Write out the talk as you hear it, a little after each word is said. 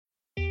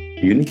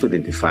You need to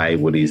identify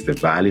what is the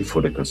value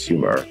for the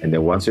consumer. And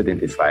then once you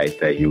identify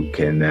it, you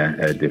can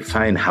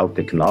define how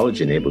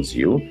technology enables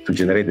you to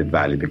generate that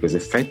value. Because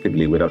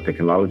effectively, without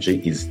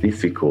technology, it's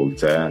difficult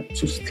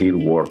to still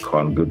work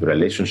on good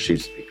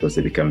relationships because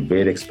they become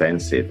very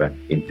expensive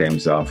in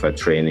terms of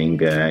training,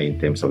 in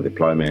terms of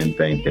deployment,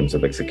 in terms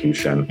of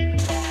execution.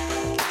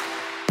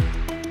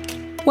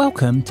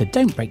 Welcome to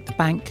Don't Break the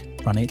Bank,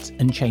 Run It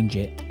and Change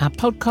It, our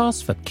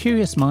podcast for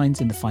curious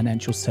minds in the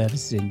financial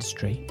services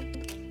industry.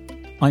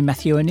 I'm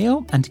Matthew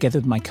O'Neill, and together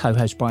with my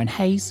co-host Brian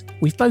Hayes,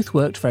 we've both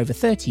worked for over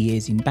 30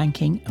 years in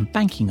banking and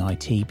banking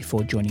IT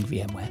before joining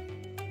VMware.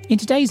 In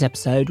today's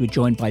episode, we're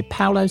joined by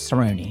Paolo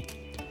Sironi.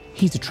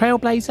 He's a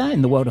trailblazer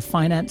in the world of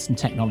finance and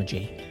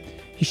technology.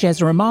 He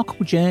shares a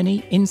remarkable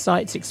journey,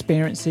 insights,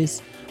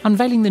 experiences,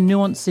 unveiling the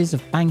nuances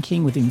of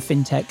banking within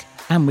FinTech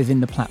and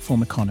within the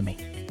platform economy.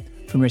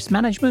 From risk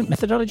management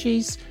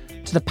methodologies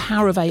to the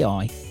power of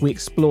AI, we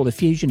explore the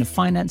fusion of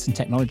finance and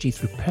technology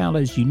through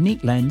Paolo's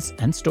unique lens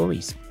and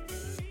stories.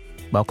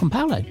 Welcome,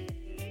 Paolo.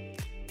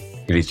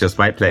 It is just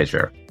my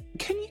pleasure.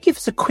 Can you give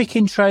us a quick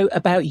intro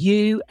about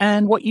you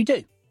and what you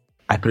do?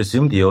 I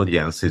presume the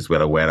audience is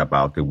well aware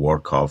about the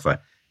work of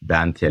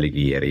Dante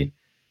Alighieri,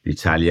 the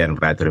Italian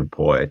writer and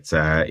poet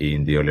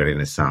in the early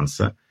Renaissance.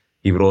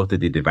 He wrote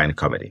the Divine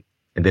Comedy.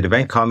 And the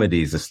Divine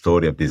Comedy is a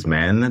story of this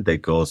man that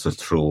goes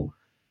through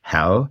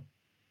hell,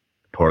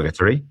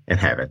 purgatory, and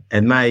heaven.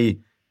 And my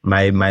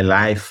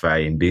life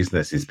in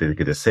business is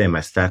basically the same. I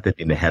started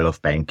in the hell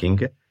of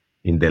banking.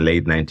 In the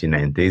late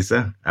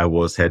 1990s, I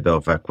was head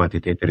of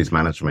quantitative risk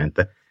management.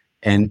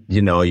 And,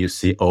 you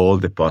see all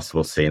the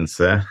possible sins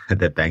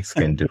that banks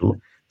can do.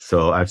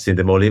 So I've seen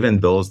them all, even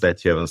those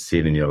that you haven't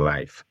seen in your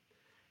life.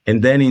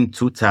 And then in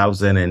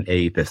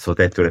 2008, I thought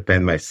I had to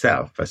repent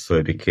myself. So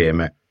I became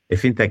a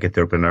FinTech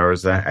entrepreneur.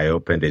 I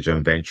opened a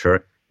joint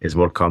venture, a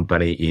small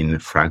company in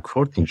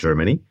Frankfurt, in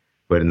Germany,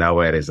 where now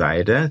I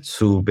reside,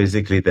 to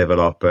basically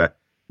develop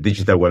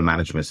digital wealth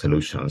management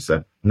solutions.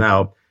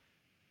 Now,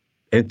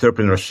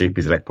 entrepreneurship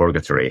is like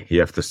purgatory.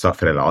 You have to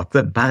suffer a lot,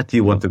 but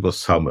you want to go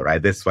somewhere,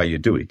 right? That's why you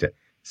do it.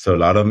 So a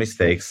lot of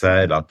mistakes,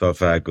 a lot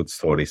of good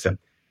stories.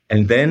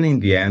 And then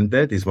in the end,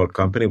 this small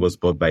company was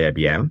bought by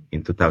IBM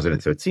in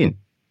 2013.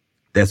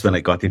 That's when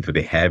I got into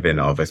the heaven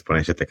of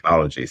exponential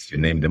technologies. You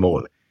name them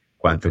all: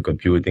 quantum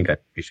computing,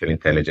 artificial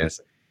intelligence.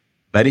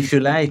 But if you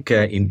like,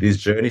 in this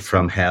journey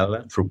from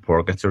hell through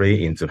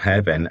purgatory into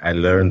heaven, I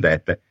learned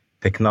that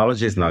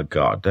technology is not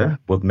God.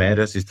 What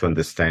matters is to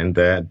understand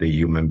the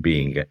human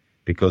being.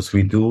 Because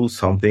we do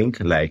something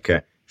like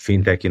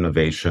FinTech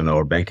innovation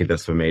or banking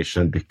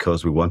transformation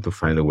because we want to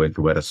find a way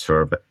to better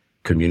serve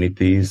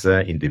communities,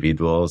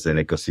 individuals, and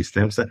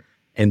ecosystems.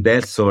 And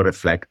that's so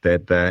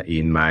reflected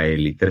in my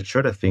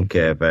literature. I think I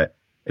have a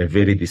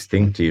very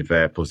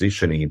distinctive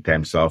positioning in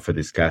terms of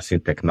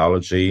discussing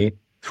technology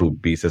through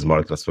business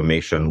model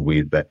transformation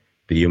with the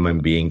human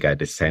being at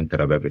the center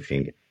of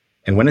everything.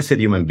 And when I say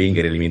human being,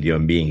 I really mean the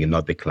human being and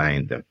not the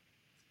client.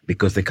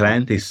 Because the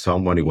client is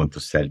someone you want to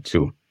sell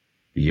to.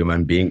 The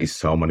human being is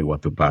someone you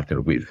want to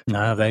partner with.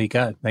 Oh, there you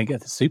go.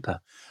 That's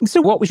super.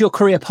 So what was your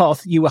career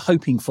path you were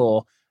hoping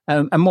for?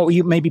 And what were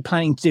you maybe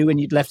planning to do when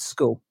you'd left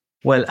school?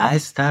 Well, I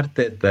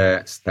started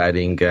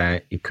studying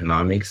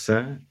economics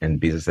and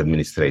business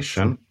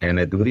administration. And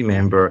I do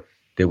remember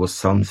there was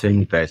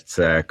something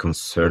that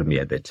concerned me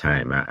at the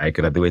time. I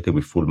graduated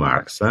with full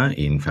marks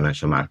in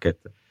financial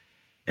market.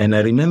 And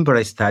I remember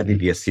I studied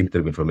the asymmetry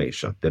of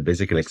information that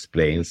basically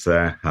explains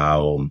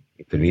how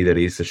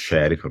intermediaries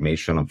share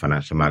information on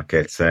financial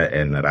markets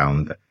and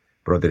around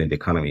broader in the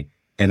economy.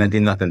 And I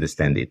did not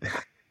understand it.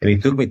 And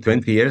it took me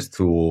 20 years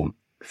to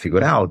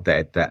figure out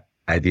that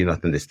I did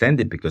not understand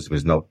it because it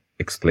was not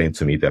explained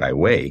to me the right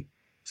way.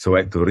 So I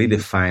had to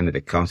redefine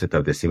the concept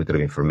of the asymmetry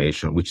of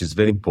information, which is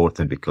very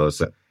important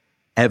because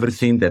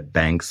everything that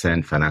banks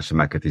and financial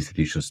market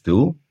institutions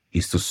do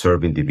is to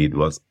serve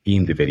individuals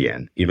in the very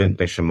end. Even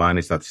pension money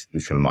is not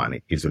institutional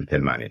money, it's retail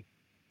money.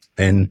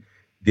 And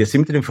the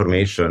asymmetry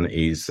information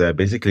is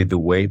basically the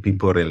way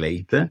people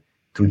relate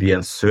to the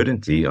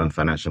uncertainty on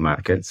financial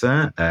markets,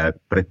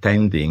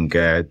 pretending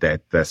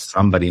that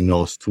somebody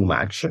knows too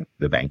much,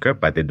 the banker,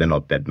 but they don't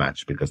know that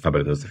much because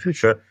nobody knows the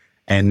future.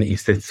 And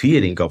instead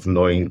fearing of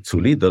knowing too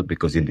little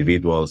because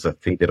individuals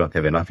think they don't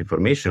have enough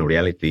information. In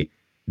reality,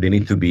 they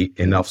need to be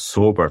enough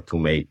sober to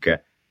make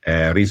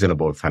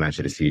reasonable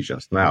financial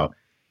decisions. Now,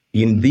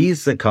 in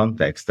this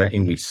context,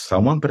 in which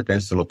someone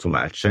pretends to know too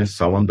much and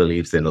someone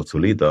believes they know too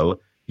little,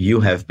 you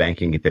have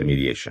banking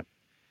intermediation.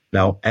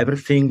 Now,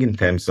 everything in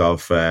terms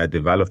of the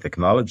value of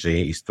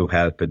technology is to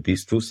help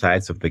these two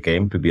sides of the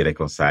game to be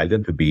reconciled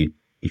and to be,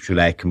 if you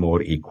like,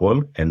 more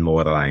equal and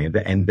more aligned.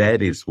 And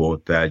that is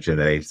what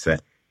generates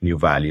new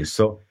value.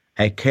 So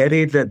I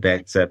carried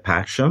that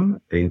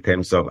passion in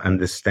terms of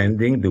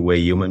understanding the way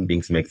human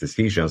beings make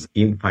decisions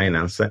in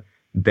finance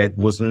that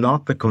was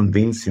not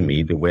convincing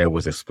me the way I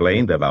was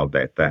explained about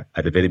that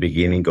at the very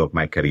beginning of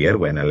my career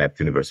when I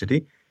left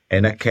university.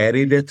 And I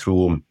carried it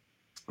through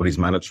risk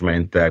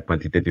management,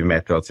 quantitative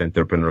methods,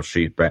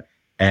 entrepreneurship,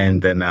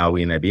 and now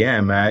in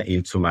IBM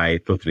into my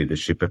thought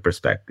leadership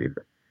perspective.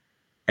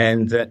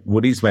 And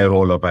what is my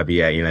role of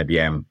IBM in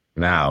IBM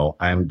now?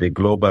 I'm the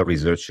global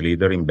research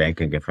leader in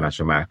banking and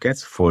financial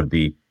markets for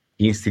the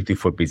Institute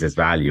for Business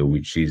Value,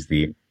 which is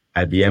the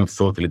IBM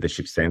Thought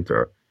Leadership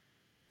Center.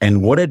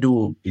 And what I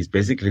do is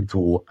basically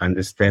to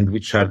understand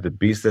which are the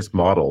business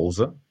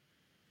models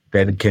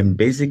that can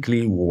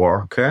basically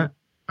work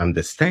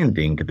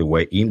understanding the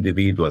way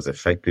individuals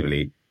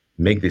effectively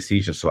make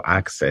decisions or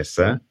access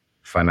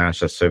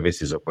financial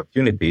services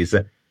opportunities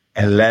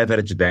and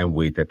leverage them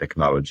with the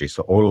technology.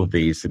 So all of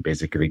these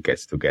basically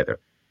gets together.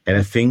 And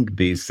I think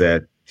this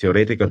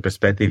theoretical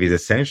perspective is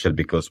essential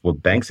because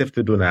what banks have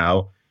to do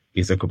now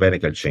is a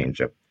Copernican change.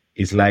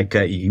 It's like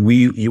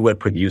you were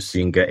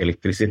producing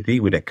electricity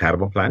with a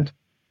carbon plant,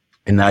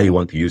 and now you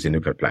want to use a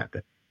nuclear plant.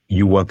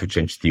 You want to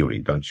change theory,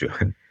 don't you?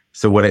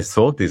 So what I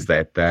thought is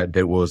that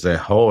there was a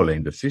hole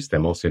in the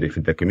system, also in the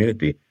FinTech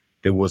community.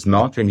 There was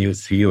not a new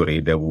theory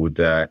that would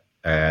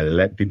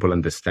let people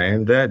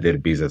understand their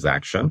business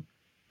action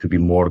to be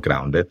more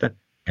grounded.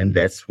 And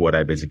that's what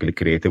I basically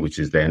created, which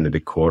is then the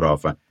core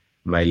of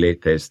my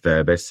latest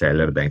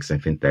bestseller, Banks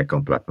and FinTech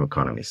on Platform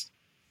Economies.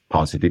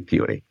 Positive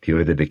theory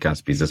that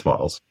becomes business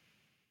models.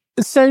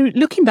 So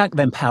looking back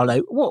then,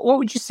 Paolo, what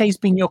would you say has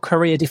been your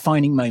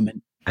career-defining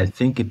moment? I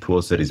think it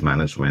was risk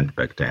management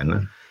back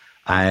then.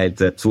 I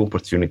had two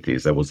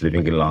opportunities. I was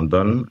living in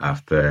London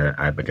after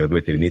I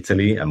graduated in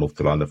Italy. I moved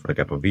to London for a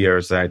couple of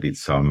years. I did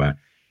some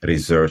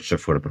research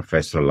for a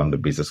professor at London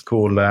Business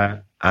School.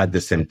 At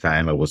the same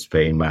time, I was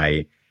paying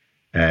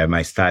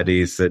my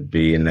studies,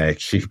 being a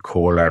chief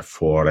caller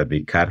for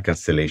the car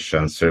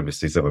cancellation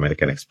services of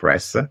American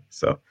Express.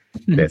 So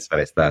that's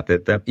where I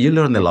started. You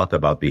learn a lot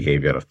about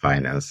behavior of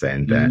finance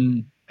and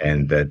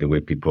the way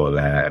people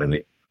run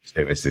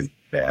services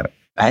there.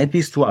 I had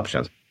these two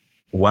options.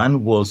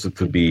 One was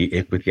to be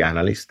equity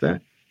analyst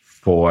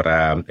for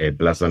a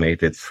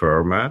blasonated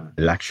firm,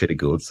 luxury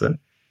goods,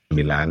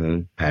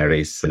 Milan,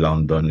 Paris,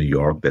 London, New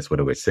York. That's what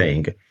I was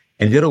saying.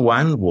 And the other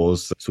one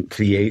was to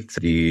create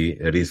the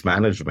risk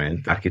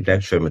management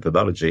architecture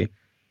methodology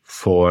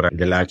for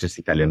the largest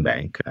Italian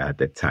bank at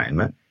that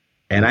time.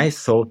 And I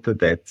thought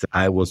that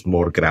I was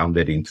more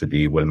grounded into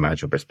the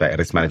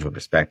risk management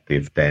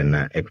perspective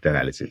than equity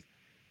analysis.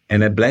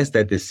 And I blessed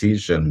that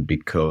decision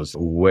because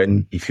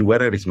if you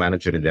were a risk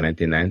manager in the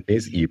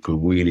 1990s, you could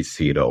really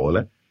see it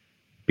all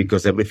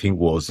because everything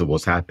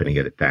was happening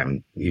at the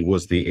time. It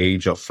was the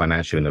age of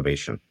financial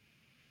innovation.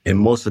 And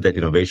most of that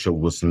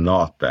innovation was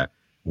not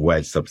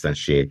well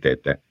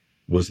substantiated,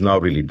 was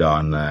not really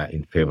done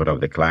in favor of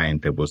the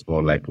client. It was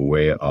more like a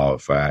way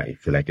of,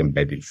 if you like,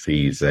 embedding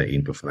fees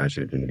into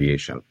financial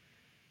intermediation.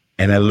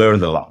 And I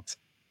learned a lot.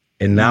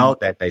 And now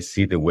that I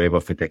see the wave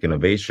of FinTech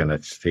innovation, I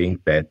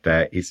think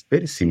that it's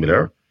very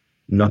similar.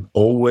 Not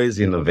always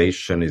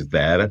innovation is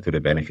there to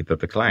the benefit of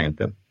the client,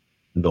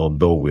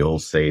 although we all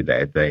say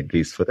that it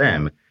is for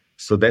them.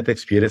 So that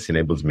experience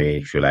enables me,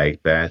 if you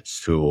like,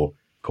 to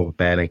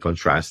compare and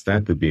contrast,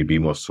 to be a bit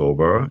more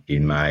sober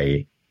in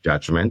my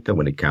judgment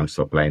when it comes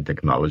to applying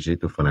technology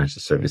to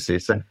financial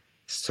services.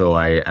 So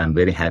I am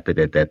very happy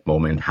that that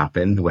moment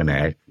happened when I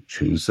had to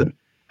choose.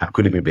 I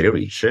could be very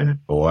rich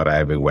or I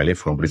have a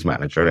well-informed risk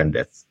manager, and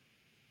that's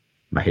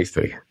my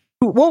history.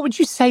 What would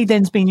you say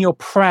then's been your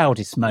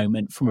proudest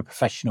moment from a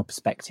professional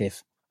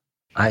perspective?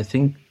 I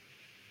think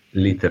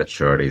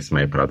literature is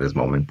my proudest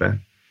moment.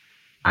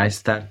 I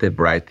started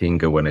writing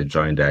when I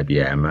joined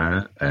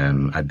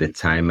IBM. At the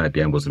time,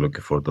 IBM was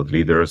looking for thought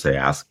leaders. I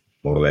asked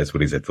more or less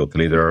what is a thought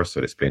leader, so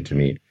they explained to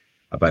me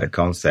about a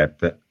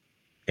concept.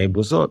 It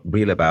was not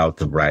really about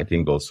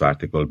writing also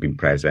articles, being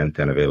present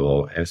and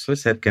available. And so I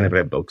said, can I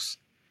write books?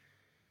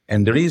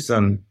 And the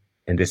reason,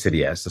 and they said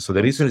yes. So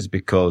the reason is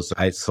because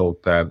I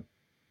thought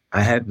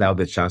I had now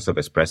the chance of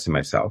expressing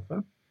myself.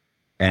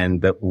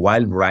 And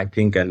while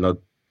writing, I'm not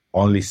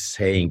only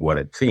saying what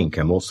I think,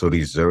 I'm also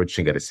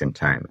researching at the same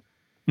time.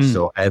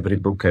 So every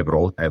book I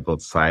wrote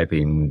 5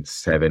 in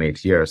 7,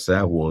 8 years,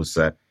 was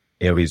a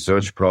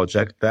research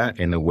project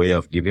and a way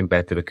of giving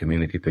back to the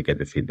community to get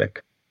the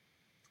feedback.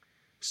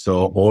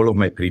 So all of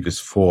my previous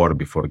 4,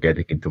 before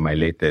getting into my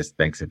latest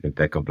Banks and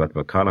FinTech on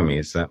Platform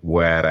Economies,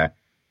 were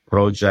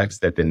projects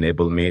that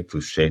enable me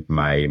to shape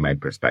my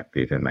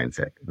perspective and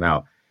mindset.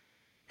 Now,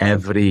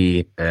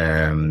 every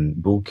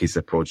book is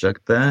a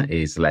project,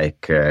 is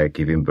like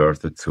giving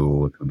birth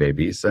to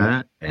babies.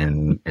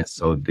 And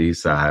so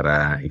these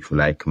are, if you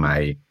like,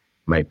 my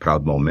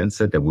proud moments.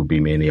 There will be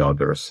many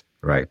others,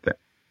 right?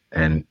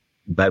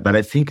 But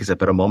I think it's a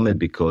proud moment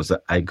because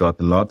I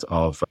got a lot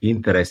of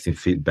interesting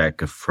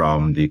feedback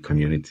from the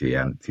community.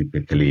 I'm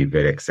typically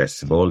very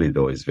accessible,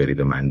 although it's very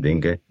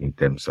demanding in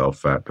terms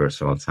of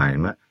personal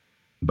time.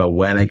 But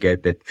when I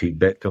get that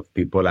feedback of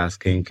people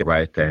asking,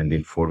 right, and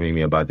informing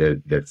me about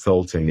their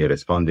thoughts and me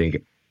responding,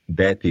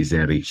 that is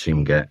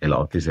enriching a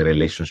lot. It's a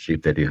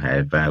relationship that you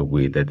have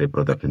with the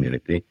broader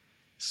community.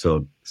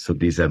 So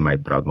these are my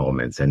proud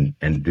moments. And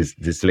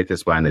this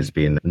latest one has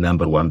been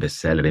 #1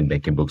 bestseller in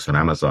banking books on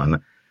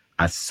Amazon.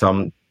 At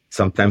some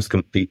sometimes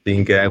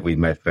competing with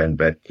my friend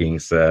Brad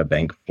King's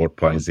Bank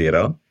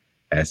 4.0.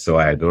 So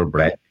I adore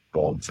Brad.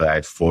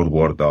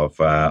 Forward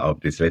of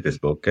this latest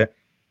book.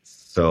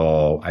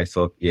 So I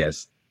thought,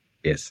 yes,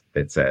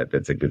 that's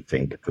a good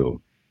thing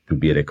to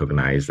be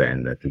recognized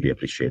and to be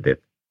appreciated.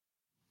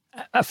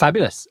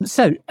 Fabulous.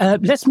 So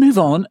let's move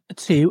on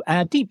to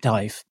our deep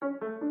dive.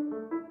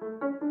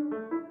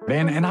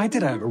 And I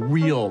did a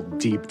real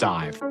deep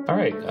dive. All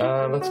right,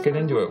 let's get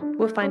into it.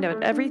 We'll find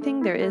out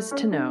everything there is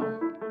to know.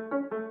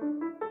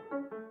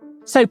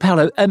 So,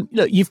 Paolo,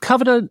 look, you've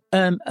covered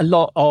a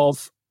lot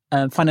of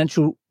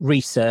financial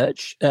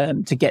research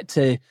to get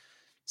to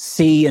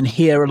see and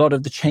hear a lot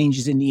of the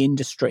changes in the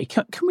industry.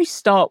 Can we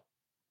start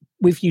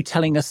with you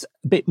telling us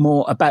a bit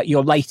more about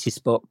your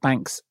latest book,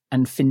 Banks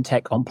and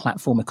FinTech on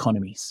Platform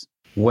Economies?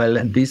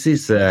 Well, this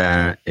is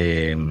a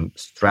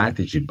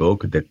strategy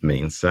book. That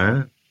means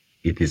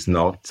it is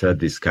not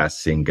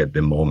discussing at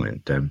the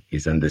moment.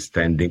 It's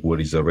understanding what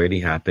is already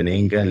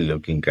happening and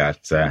looking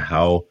at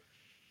how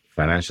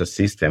financial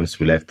systems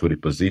will have to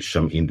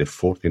reposition in the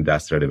fourth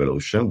industrial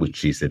revolution,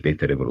 which is a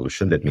data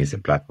revolution. That means a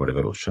platform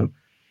revolution,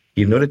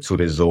 in order to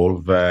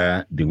resolve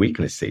the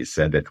weaknesses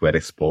that were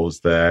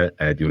exposed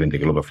during the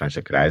global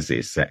financial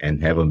crisis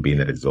and haven't been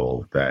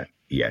resolved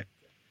yet.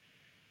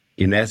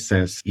 In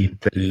essence, it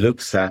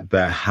looks at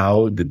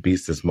how the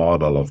business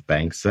model of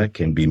banks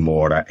can be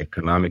more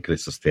economically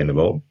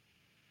sustainable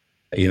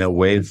in a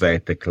way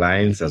that the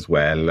clients as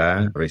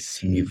well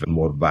receive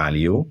more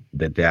value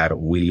that they are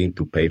willing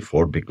to pay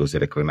for because they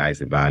recognize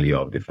the value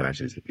of the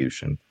financial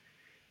institution.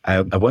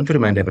 I want to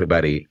remind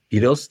everybody,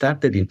 it all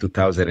started in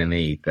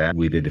 2008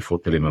 with the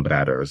default of Lehman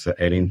Brothers.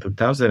 And in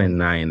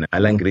 2009,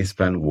 Alan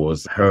Greenspan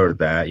was heard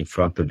in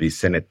front of the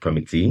Senate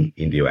committee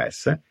in the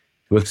US to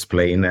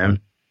explain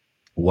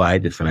why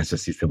the financial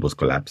system was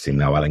collapsing.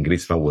 Now, Alan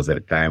Greenspan was at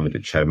the time the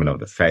chairman of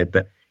the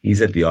Fed.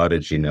 He's at the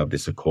origin of the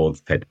so-called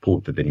Fed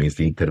put, that means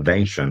the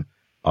intervention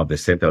of the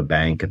central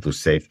bank to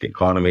save the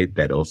economy.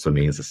 That also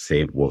means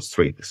save Wall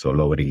Street, so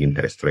lowering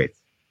interest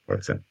rates, for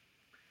example.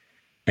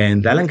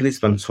 And Alan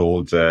Greenspan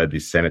told the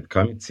Senate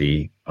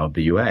committee of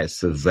the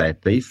US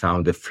that they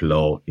found a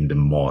flaw in the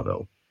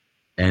model.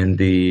 And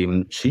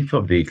the chief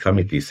of the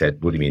committee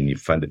said, what do you mean you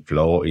found a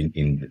flaw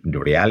in the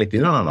reality?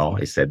 No.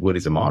 He said, what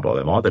is a model?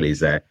 A model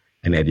is an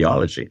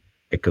ideology,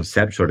 a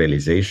conceptual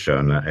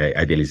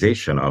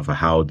idealization of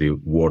how the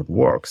world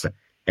works.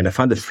 And I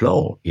found a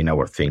flaw in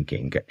our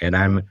thinking. And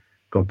I'm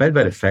compelled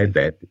by the fact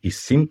that it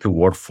seemed to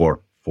work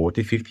for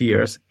 40, 50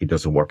 years. It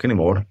doesn't work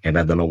anymore. And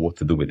I don't know what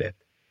to do with it.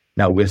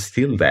 Now, we're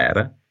still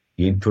there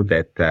into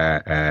that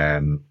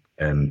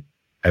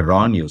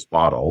erroneous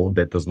model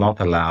that does not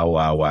allow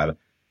our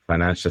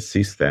financial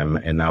system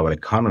and our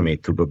economy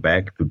to go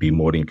back to be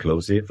more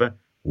inclusive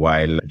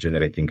while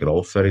generating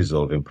growth,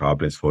 resolving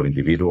problems for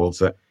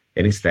individuals.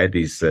 And instead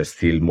is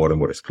still more and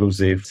more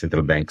exclusive.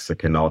 Central banks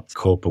cannot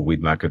cope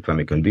with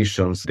macroeconomic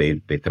conditions.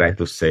 They try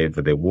to save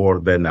the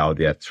world. Now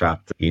they are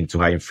trapped into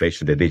high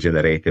inflation that they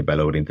generated by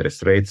lower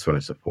interest rates, so on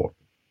and so forth.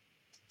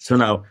 So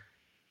now,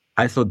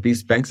 I thought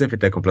these banks and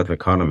FinTech on Platform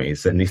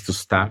Economies needs to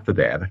start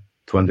there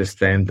to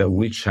understand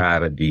which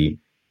are the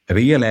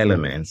real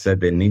elements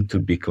that need to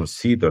be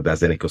considered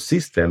as an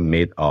ecosystem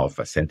made of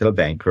central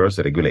bankers,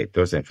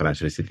 regulators, and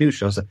financial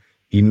institutions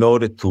in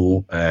order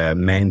to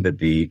mend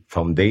the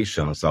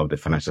foundations of the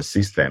financial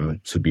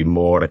system to be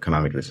more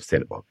economically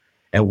sustainable.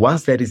 And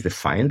once that is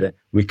defined,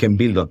 we can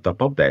build on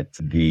top of that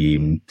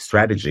the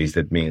strategies,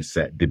 that means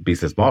the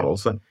business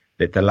models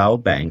that allow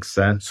banks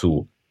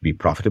to be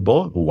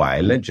profitable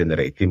while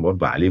generating more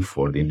value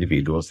for the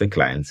individuals, the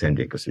clients, and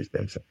the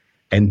ecosystems.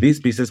 And these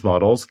business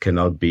models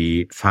cannot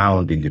be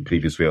found in the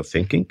previous way of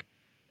thinking.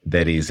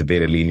 That is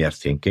very linear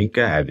thinking.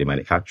 The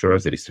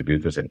manufacturers, the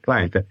distributors, and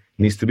client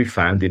needs to be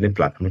found in a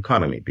platform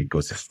economy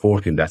because the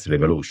fourth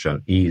industrial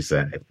revolution is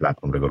a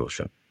platform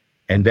revolution.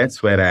 And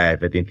that's where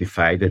I've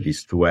identified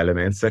these two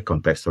elements,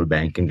 contextual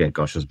banking and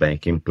conscious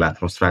banking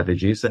platform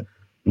strategies,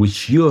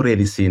 which you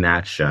already see in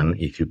action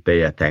if you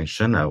pay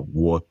attention to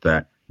what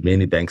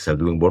many banks are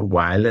doing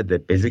worldwide,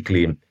 that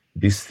basically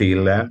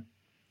distill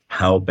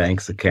how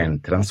banks can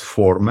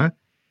transform,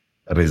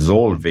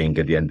 resolving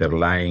the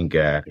underlying,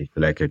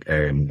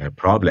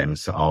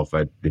 problems of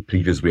the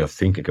previous way of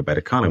thinking about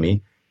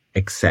economy,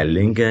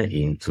 excelling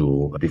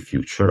into the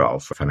future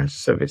of financial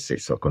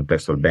services. So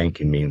contextual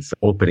banking means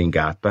opening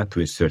up to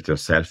insert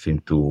yourself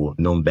into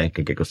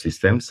non-banking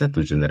ecosystems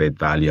to generate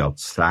value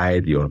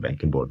outside your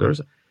banking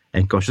borders.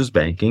 And conscious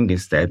banking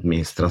instead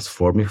means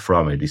transforming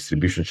from a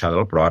distribution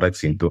channel of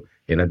products into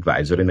an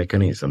advisory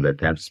mechanism that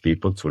helps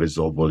people to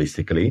resolve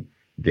holistically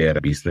their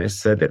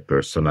business, their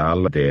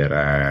personal,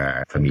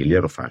 their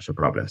familiar or financial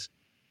problems.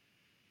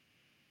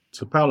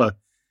 So, Paolo,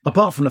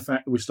 apart from the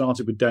fact that we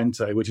started with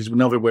Dante, which is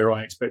another where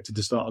I expected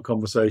to start a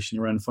conversation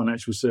around the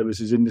financial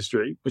services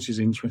industry, which is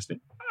interesting,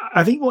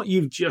 I think what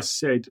you've just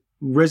said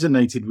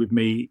resonated with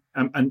me,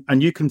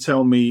 and you can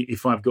tell me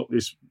if I've got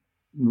this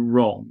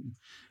wrong,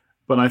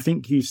 but I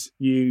think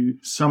you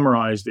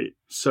summarized it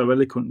so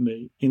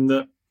eloquently in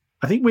that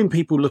I think when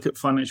people look at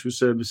financial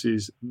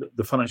services,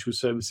 the financial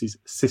services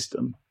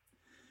system,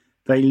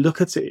 they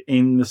look at it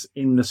in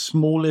the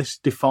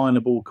smallest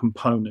definable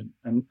component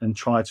and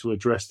try to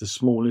address the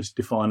smallest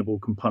definable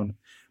component.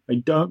 They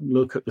don't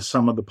look at the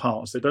sum of the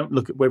parts. They don't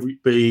look at whether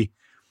it be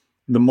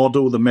the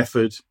model, the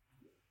method,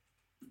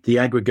 the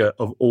aggregate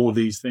of all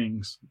these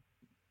things.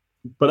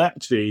 But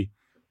actually,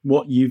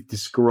 what you've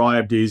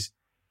described is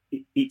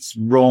it's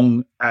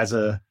wrong as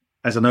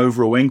an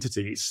overall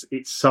entity.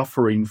 It's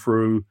suffering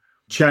through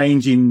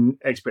change in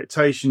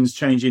expectations,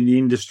 change in the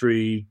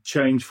industry,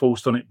 change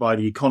forced on it by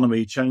the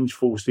economy, change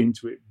forced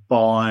into it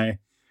by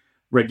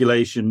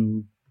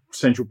regulation,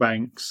 central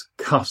banks,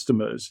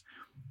 customers.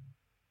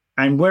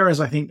 And whereas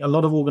I think a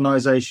lot of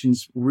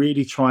organizations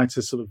really try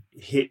to sort of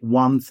hit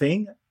one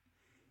thing,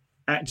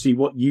 actually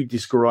what you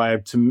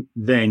described to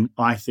then,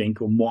 I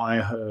think, and what I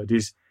heard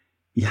is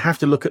you have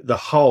to look at the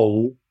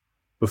whole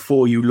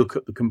before you look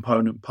at the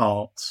component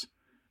parts.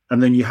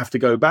 And then you have to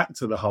go back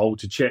to the whole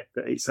to check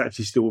that it's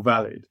actually still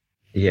valid.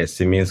 Yes,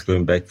 it means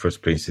going back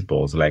first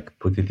principles. Like,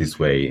 put it this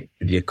way,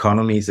 the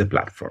economy is a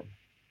platform.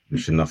 We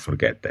should not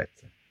forget that.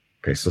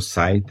 Okay,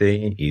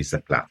 society is a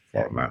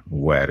platform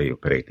where you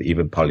operate.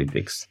 Even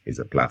politics is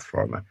a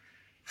platform.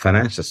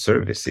 Financial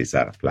services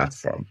are a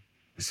platform.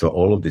 So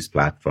all of these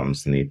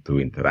platforms need to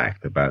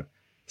interact. But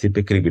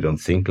typically, we don't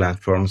think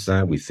platforms.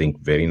 We think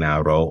very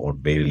narrow or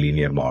very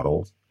linear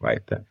models,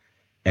 right?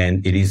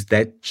 And it is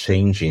that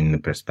change in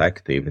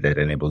perspective that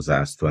enables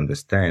us to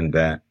understand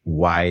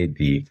why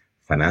the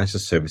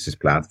financial services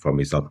platform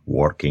is not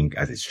working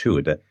as it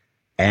should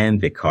and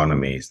the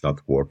economy is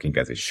not working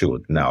as it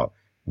should. Now,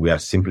 we are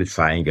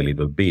simplifying a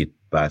little bit,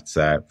 but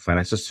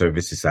financial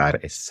services are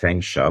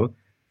essential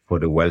for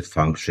the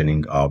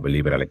well-functioning of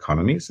liberal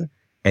economies,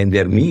 and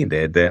they're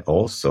needed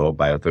also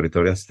by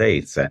authoritarian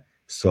states.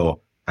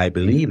 So I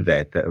believe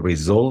that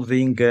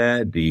resolving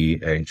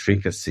the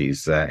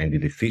intricacies and the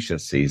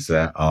deficiencies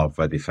of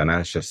the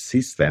financial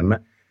system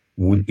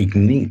would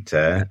ignite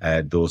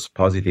those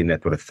positive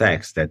network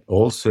effects that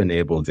also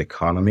enable the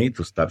economy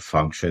to start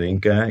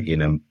functioning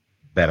in a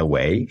better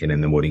way and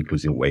in a more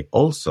inclusive way,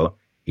 also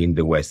in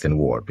the Western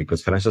world,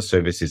 because financial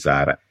services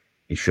are,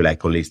 if you like,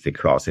 holistic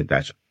cross. They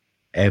touch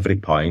every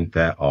point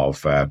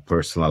of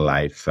personal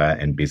life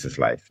and business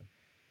life.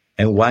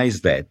 And why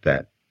is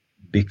that?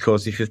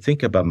 Because if you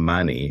think about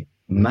money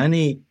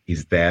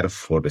is there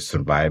for the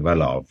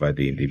survival of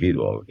the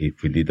individual.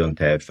 If we didn't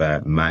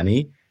have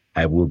money,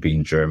 I would be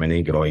in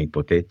Germany growing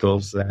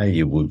potatoes.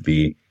 You would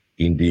be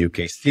in the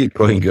UK still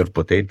growing your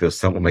potatoes.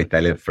 Some of my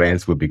Italian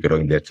friends would be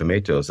growing their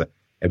tomatoes.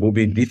 It would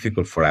be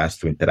difficult for us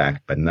to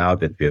interact. But now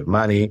that we have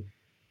money,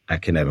 I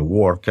can have a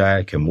work,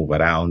 I can move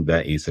around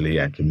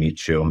easily, I can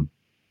meet you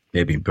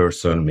maybe in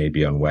person,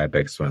 maybe on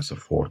WebEx, so on and so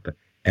forth.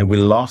 And we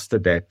lost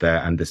that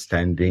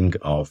understanding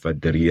of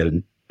the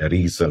real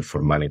reason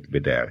for money to be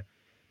there.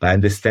 By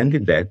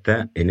understanding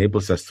that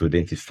enables us to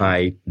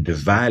identify the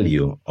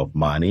value of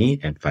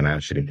money and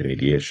financial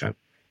intermediation.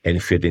 And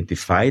if we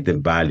identify the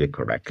value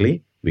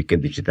correctly, we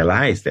can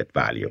digitalize that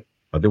value.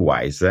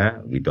 Otherwise,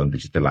 we don't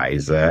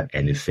digitalize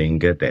anything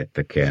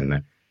that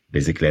can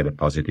basically have a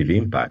positive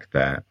impact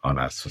on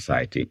our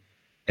society.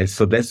 And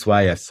so that's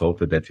why I thought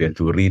that we had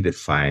to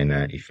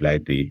redefine, if you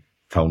like, the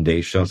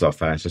foundations of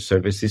financial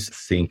services,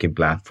 thinking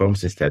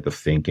platforms instead of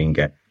thinking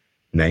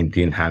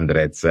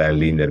 1900s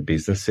linear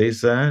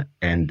businesses.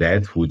 And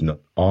that would not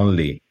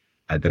only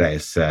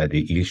address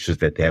the issues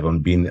that haven't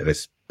been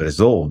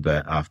resolved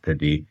after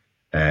the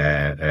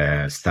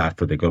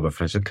start of the global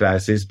financial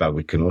crisis, but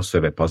we can also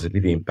have a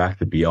positive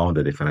impact beyond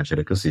the financial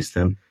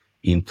ecosystem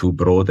into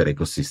broader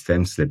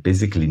ecosystems that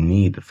basically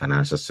need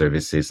financial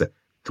services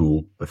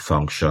to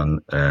function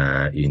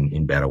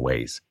in better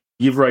ways.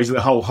 You've raised a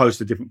whole host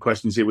of different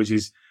questions here, which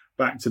is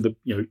back to the,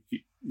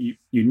 you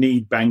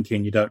need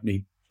banking, you don't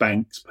need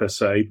banks per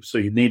se, so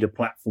you need a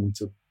platform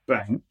to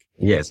bank.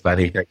 Yes, but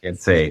I can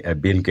say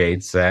Bill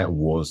Gates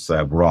was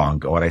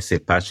wrong, or I say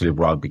partially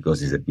wrong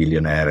because he's a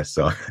billionaire.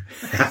 So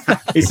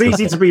it's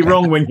easy to be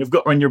wrong when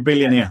you're a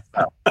billionaire.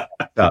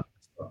 So,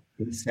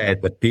 he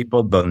said that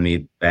people don't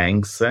need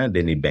banks,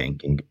 they need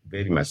banking,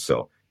 very much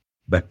so.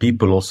 But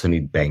people also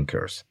need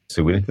bankers.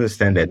 So we need to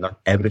understand that not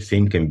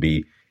everything can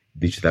be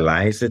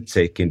digitalized,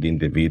 taking the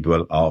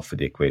individual off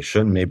the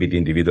equation. Maybe the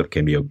individual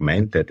can be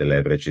augmented,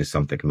 leveraging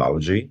some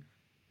technology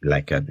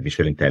like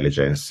artificial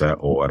intelligence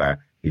or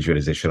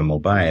visualization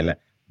mobile.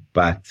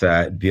 But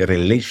the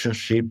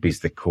relationship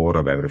is the core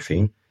of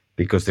everything,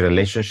 because the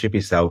relationship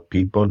is how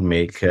people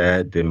make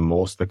the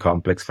most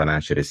complex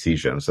financial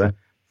decisions,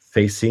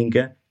 facing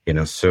an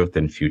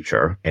uncertain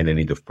future and a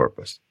need of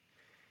purpose.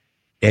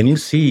 And you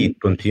see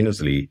it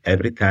continuously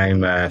every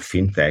time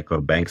FinTech or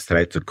banks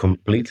try to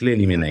completely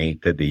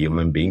eliminate the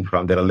human being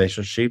from the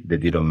relationship. They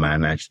didn't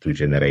manage to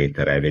generate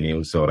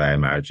revenues or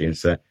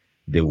margins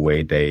the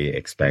way they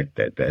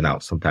expected. Now,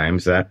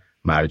 sometimes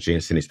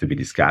margins needs to be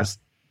discussed,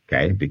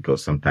 okay,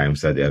 because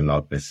sometimes they are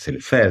not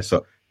necessarily fair.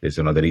 So there's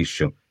another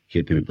issue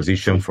here to be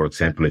positioned. For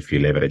example, if you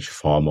leverage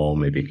FOMO,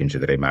 maybe you can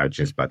generate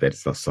margins, but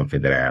that's not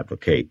something that I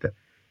advocate.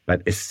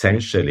 But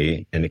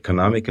essentially, an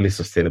economically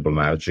sustainable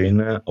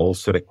margin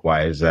also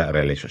requires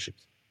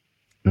relationships.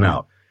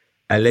 Now,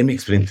 let me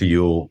explain to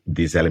you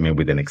this element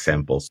with an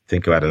example.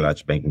 Think about a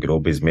large banking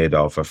group is made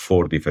of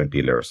 4 different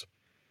pillars.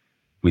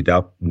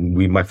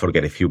 We might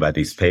forget a few, but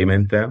it's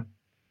payment,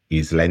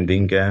 is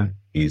lending,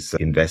 is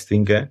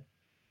investing,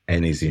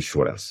 and is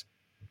insurance.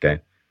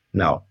 Okay.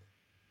 Now,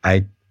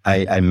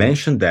 I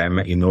mentioned them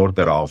in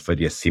order of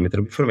the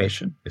asymmetry of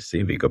information. You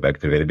see, we go back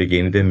to the very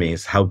beginning. That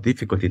means how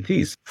difficult it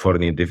is for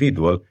an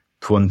individual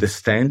to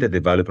understand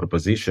the value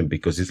proposition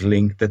because it's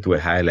linked to a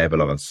high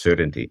level of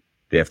uncertainty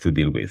they have to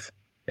deal with.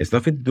 It's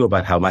nothing to do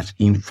about how much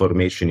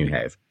information you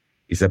have.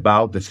 It's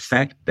about the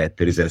fact that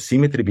there is an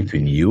asymmetry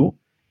between you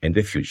and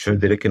the future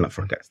that you cannot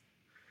forecast.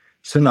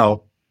 So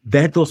now,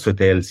 that also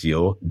tells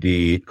you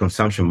the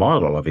consumption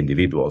model of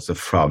individuals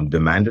from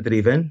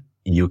demand-driven,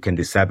 you can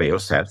decide by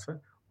yourself,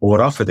 or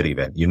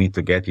offer-driven, you need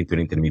to get into an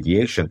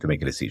intermediation to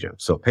make a decision.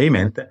 So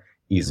payment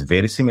is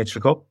very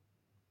symmetrical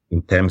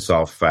in terms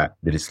of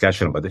the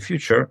discussion about the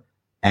future,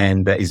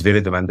 and is very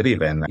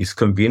demand-driven. It's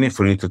convenient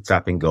for you to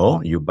tap and go.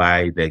 You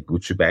buy the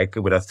Gucci bag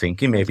without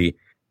thinking. Maybe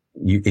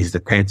it's the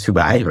time to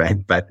buy,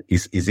 right? But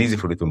it's easy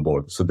for you to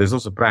onboard. So there's no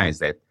surprise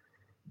that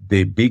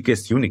the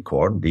biggest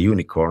the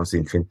unicorns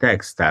in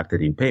FinTech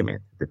started in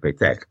payment, the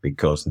PayTech,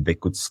 because they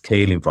could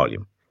scale in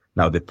volume.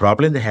 Now, the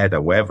problem they had,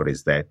 however,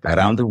 is that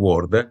around the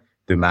world,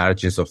 the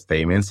margins of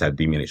payments are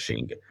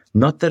diminishing.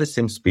 Not at the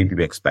same speed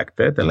we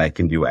expected. Like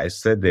in the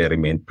US, they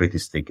remain pretty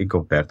sticky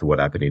compared to what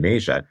happened in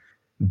Asia.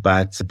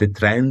 But the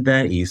trend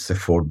is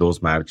for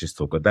those margins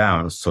to go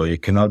down. So you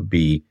cannot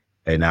be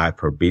an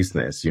hyper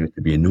business. You need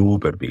to be an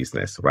Uber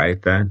business,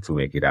 right? To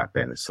make it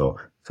happen. So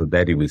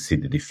that you will see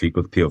the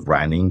difficulty of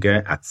running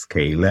at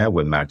scale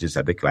when margins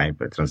are declining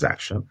per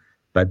transaction.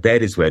 But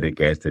that is where you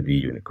get the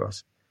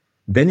unicorns.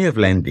 Then you have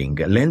lending.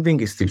 Lending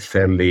is still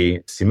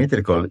fairly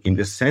symmetrical in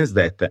the sense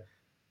that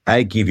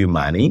I give you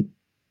money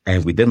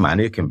and with the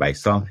money you can buy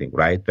something,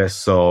 right?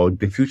 So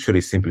the future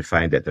is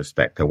simplifying that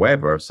respect.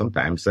 However,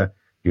 sometimes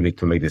you need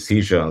to make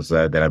decisions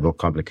that are more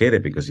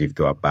complicated because you have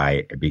to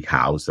buy a big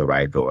house,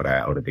 right? Or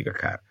a bigger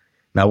car.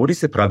 Now, what is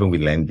the problem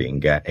with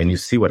lending? And you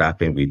see what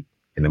happened with,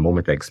 in a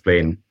moment I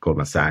explain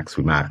Goldman Sachs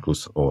with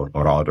Marcus or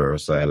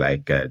others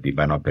like the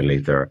buy now pay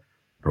later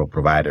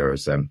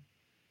providers.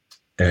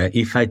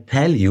 If I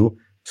tell you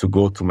to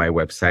go to my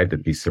website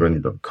at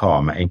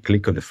behvaior.com and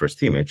click on the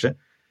first image,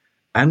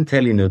 I'm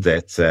telling you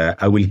that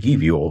I will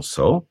give you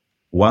also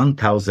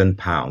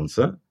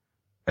 £1,000,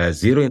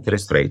 0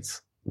 interest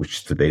rates,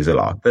 which today is a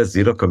lot,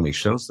 0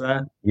 commissions.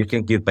 You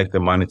can give back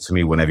the money to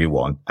me whenever you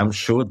want. I'm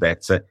sure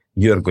that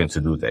you're going to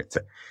do that.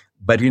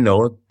 But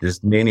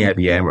there's many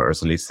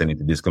IBMers listening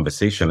to this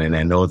conversation and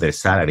I know their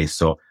salary.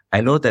 So I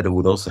know that I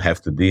would also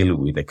have to deal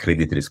with a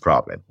credit risk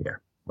problem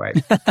here,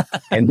 right?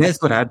 And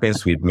that's what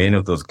happens with many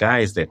of those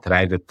guys that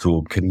tried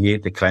to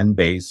create a client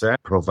base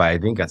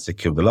providing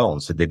unsecured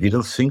loans. They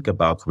didn't think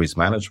about risk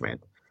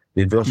management.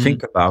 They don't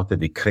think about that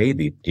the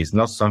credit is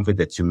not something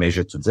that you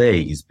measure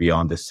today, is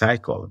beyond the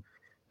cycle.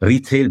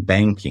 Retail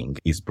banking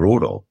is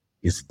brutal.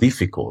 It's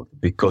difficult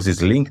because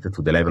it's linked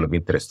to the level of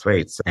interest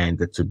rates and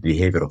to the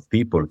behavior of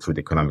people through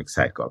the economic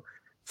cycle.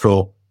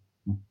 So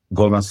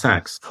Goldman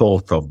Sachs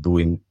thought of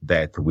doing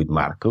that with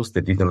Marcus.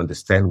 They didn't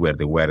understand where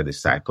they were in the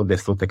cycle. They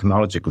thought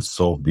technology could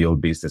solve the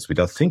old business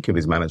without thinking of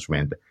risk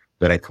management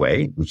the right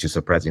way, which is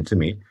surprising to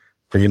me.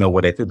 So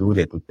what they had to do,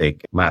 they had to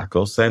take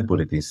Marcus and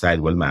put it inside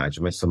wealth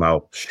management,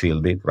 somehow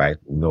shield it, right,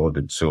 in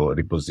order to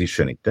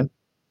reposition it,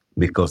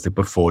 because the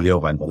portfolio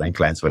of underlying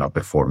clients were not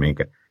performing,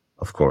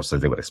 of course,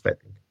 as they were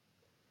expecting.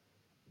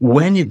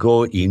 When you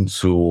go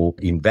into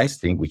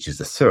investing, which is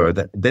the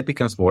third, that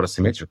becomes more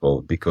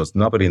asymmetrical because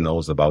nobody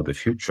knows about the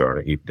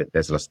future if the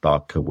Tesla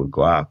stock will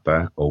go up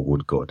or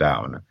would go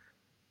down.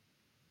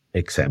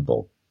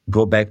 Example,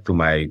 go back to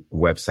my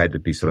website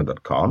at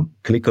behvaior.com,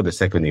 click on the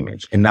second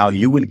image, and now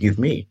you will give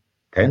me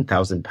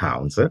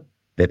 £10,000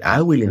 that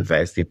I will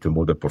invest into a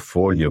model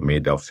portfolio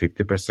made of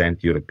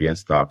 50% European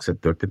stocks,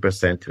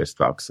 30% US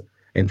stocks,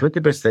 and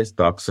 20%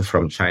 stocks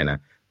from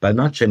China. But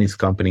not Chinese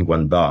company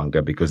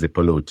Guangdong because they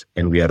pollute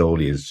and we are all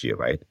ESG,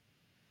 right?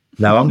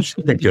 Now, I'm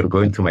sure that you're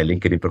going to my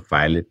LinkedIn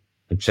profile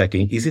and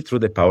checking, is it true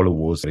that Paolo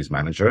was his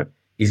manager?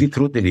 Is it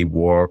true that he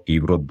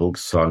wrote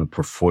books on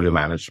portfolio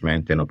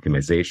management and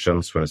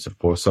optimization, so on and so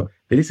forth? So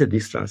there is a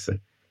distance.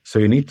 So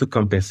you need to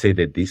compensate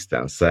the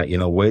distance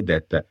in a way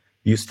that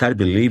you start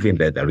believing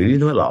that I really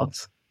know a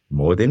lot,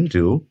 more than you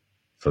do.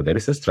 So there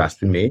is a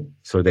trust in me,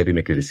 so that you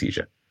make a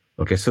decision.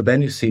 Okay, so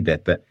then you see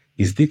that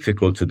it's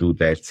difficult to do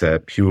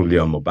that purely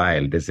on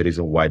mobile. There's the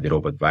reason why the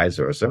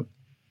robo-advisors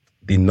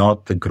did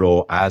not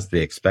grow as they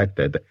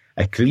expected.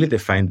 I clearly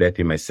defined that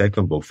in my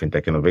second book,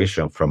 FinTech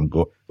Innovation, from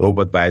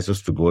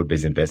robo-advisors to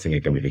goal-based investing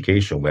and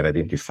gamification, where I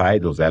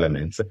identified those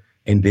elements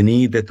and the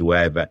need to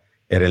have a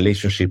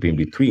relationship in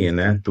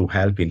between to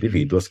help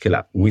individuals scale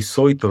up. We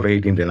saw it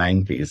already in the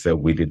 90s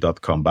with the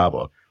dot-com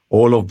bubble.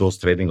 All of those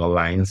trading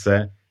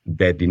onlines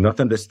that did not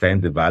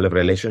understand the value of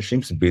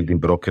relationships, building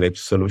brokerage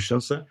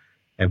solutions,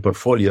 and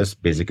portfolios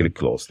basically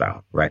closed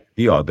down, right?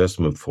 The others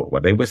moved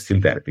forward. They were still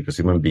there because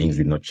human beings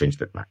did not change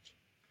that much.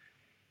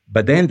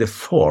 But then the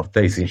fourth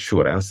is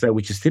insurance,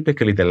 which is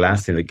typically the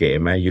last in the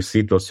game. You see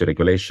it also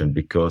regulation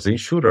because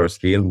insurers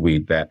deal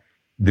with the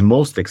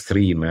most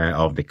extreme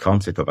of the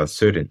concept of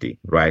uncertainty,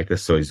 right?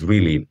 So it's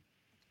really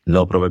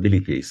low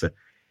probabilities.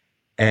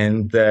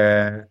 And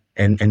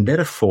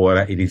therefore,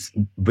 it is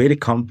very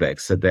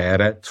complex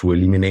there to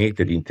eliminate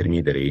the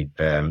intermediary.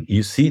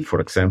 You see it,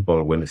 for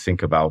example, when you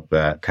think about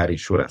car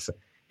insurance.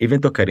 Even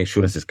though car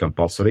insurance is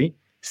compulsory,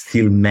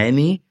 still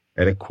many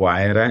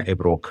require a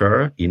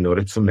broker in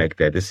order to make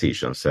their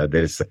decisions.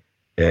 There's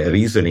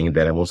reasoning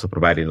that I'm also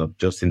providing not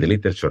just in the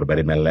literature, but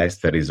in my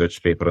last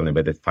research paper on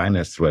embedded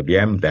finance through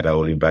IBM that I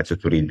will invite you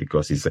to read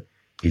because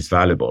it's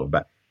valuable.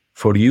 But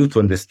for you to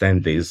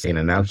understand this in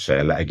a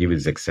nutshell, I give you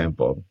this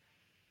example.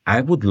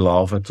 I would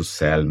love to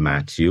sell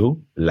Matthew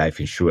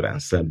life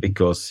insurance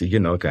because,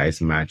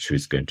 guys, Matthew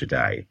is going to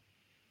die.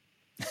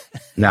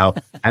 Now,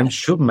 I'm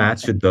sure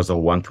Matthew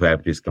doesn't want to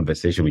have this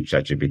conversation with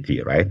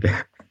ChatGPT, right?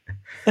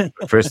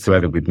 First to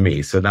have it with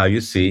me. So now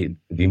you see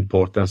the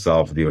importance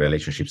of the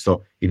relationship.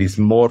 So it is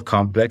more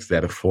complex,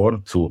 therefore,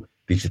 to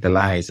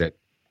digitalize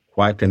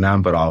quite a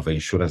number of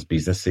insurance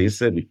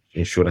businesses.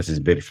 Insurance is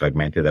very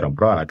fragmented around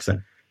products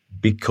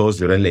because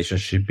the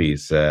relationship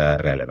is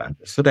relevant.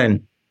 So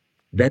then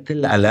that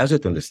allows you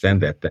to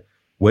understand that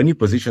when you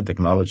position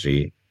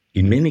technology,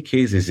 in many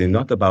cases, it's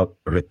not about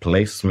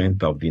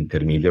replacement of the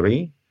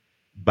intermediary,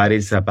 but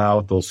it's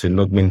about also an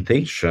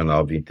augmentation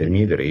of the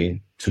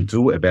intermediary to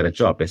do a better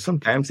job, and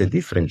sometimes a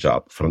different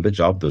job from the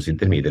job those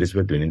intermediaries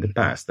were doing in the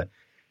past.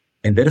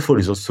 And therefore,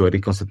 is also a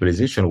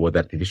reconceptualization of what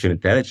artificial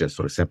intelligence,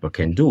 for example,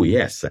 can do.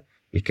 Yes,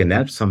 it can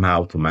help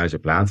somehow to manage a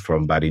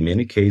platform, but in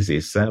many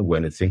cases,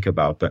 when you think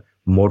about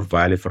more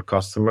value for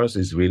customers,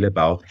 it's really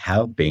about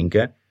helping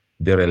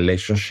the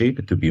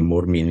relationship to be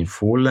more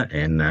meaningful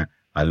and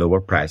at lower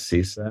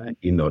prices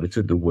in order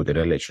to do what the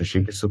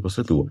relationship is supposed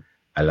to do,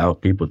 allow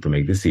people to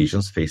make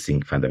decisions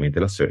facing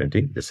fundamental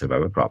uncertainty, the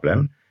survival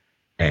problem,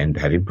 and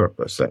having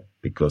purpose,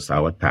 because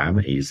our time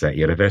is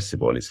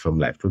irreversible. It's from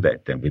life to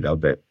death. And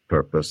without that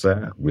purpose,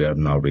 we are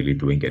not really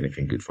doing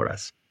anything good for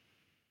us.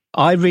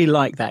 I really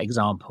like that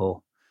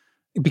example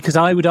because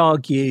I would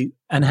argue,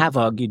 and have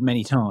argued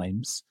many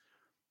times,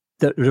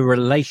 that the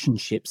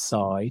relationship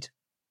side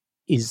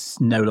is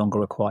no longer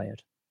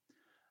required.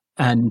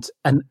 And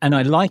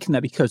I liken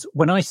that because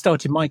when I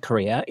started my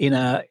career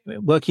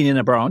working in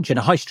a branch, in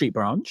a high street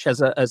branch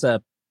as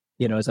a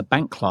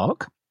bank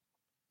clerk,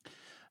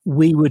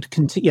 we would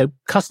continue,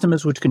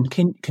 customers would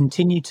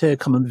continue to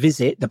come and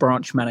visit the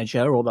branch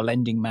manager or the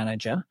lending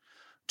manager,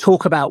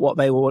 talk about what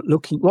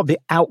the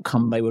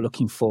outcome they were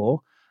looking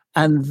for,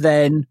 and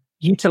then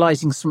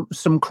utilizing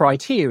some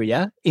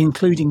criteria,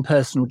 including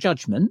personal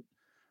judgment,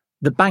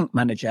 the bank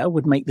manager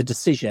would make the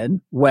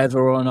decision whether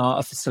or not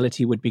a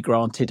facility would be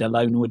granted, a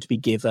loan would be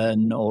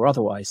given, or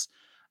otherwise.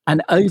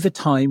 And over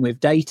time, with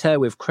data,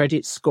 with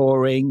credit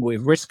scoring,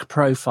 with risk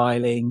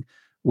profiling,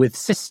 with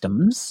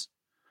systems,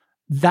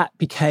 that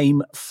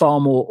became far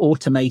more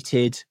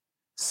automated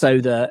so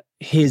that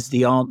here's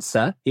the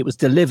answer. It was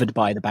delivered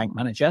by the bank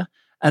manager.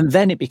 And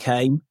then it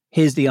became,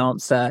 here's the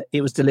answer.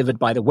 It was delivered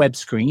by the web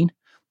screen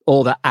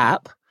or the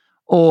app.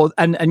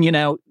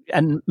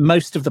 And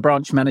most of the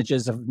branch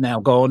managers have now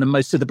gone and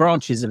most of the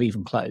branches have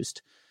even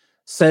closed.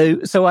 So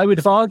I would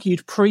have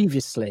argued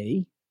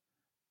previously,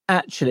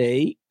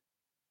 actually,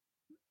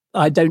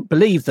 I don't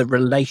believe the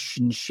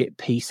relationship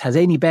piece has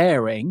any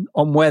bearing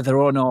on whether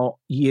or not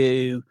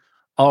you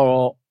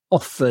are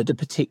offered a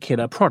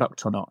particular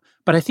product or not.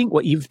 But I think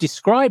what you've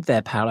described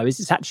there, Paolo, is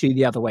it's actually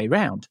the other way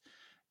around.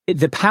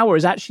 The power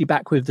is actually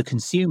back with the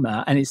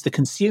consumer, and it's the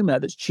consumer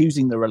that's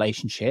choosing the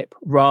relationship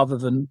rather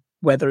than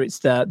whether it's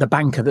the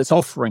banker that's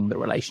offering the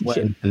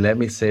relationship. Well, let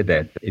me say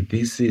that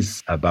this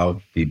is about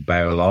the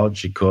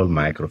biological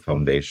micro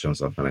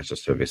foundations of financial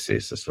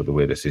services, so the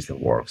way the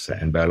system works.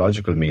 And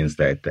biological means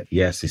that,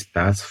 yes, it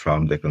starts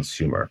from the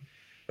consumer,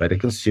 but the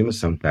consumer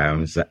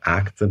sometimes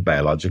act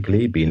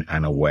biologically being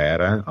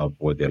unaware of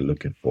what they're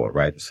looking for,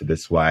 right? So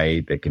that's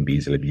why they can be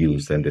easily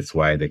abused, and that's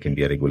why there can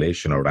be a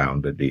regulation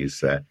around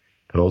this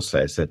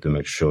process to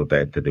make sure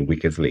that the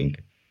weakest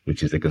link,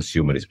 which is the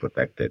consumer, is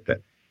protected.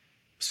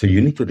 So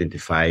you need to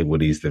identify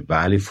what is the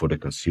value for the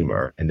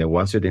consumer. And then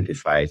once you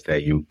identify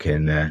that, you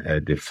can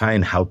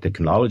define how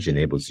technology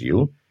enables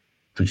you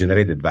to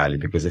generate that value.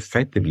 Because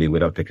effectively,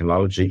 without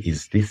technology,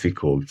 it's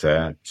difficult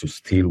to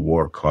still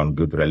work on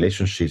good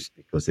relationships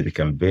because they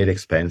become very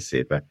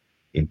expensive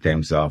in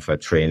terms of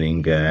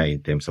training,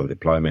 in terms of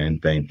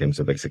deployment, in terms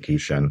of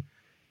execution.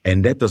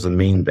 And that doesn't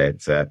mean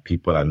that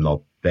people are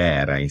not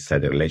there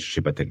inside the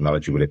relationship, but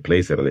technology will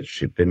replace the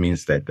relationship. That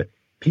means that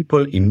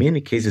people in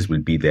many cases will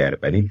be there,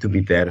 but need to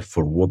be there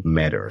for what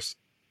matters,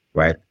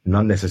 right?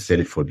 Not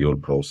necessarily for the whole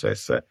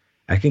process.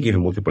 I can give you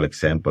multiple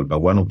examples,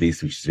 but one of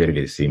these, which is very,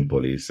 very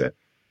simple, is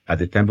at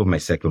the time of my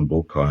second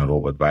book on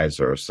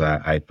robo-advisors,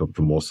 I talked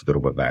to most of the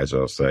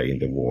robo-advisors in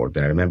the world.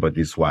 And I remember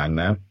this one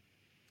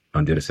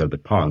on the other side of the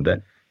pond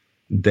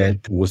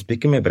that was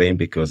picking my brain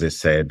because it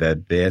said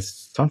that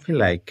there's something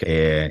like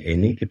an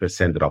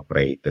 80% drop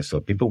rate.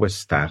 So people were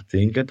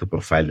starting to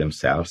profile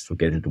themselves to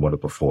get into one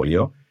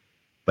portfolio,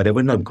 but they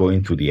were not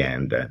going to the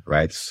end,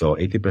 right? So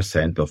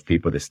 80% of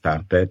people that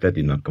started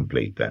did not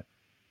complete.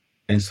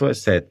 And so I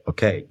said,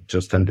 okay,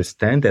 just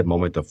understand that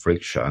moment of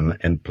friction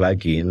and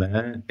plug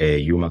in a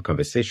human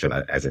conversation.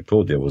 As I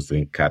told you, I was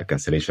doing card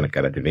cancellation and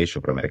card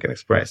activation for American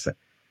Express.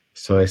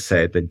 So I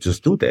said,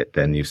 just do that.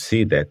 And you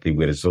see that it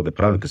will resolve the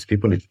problem because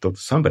people need to talk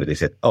to somebody. They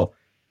said, oh,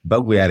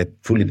 but we are a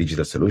fully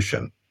digital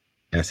solution.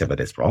 And I said, but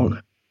that's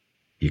wrong.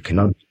 You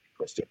cannot,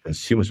 because the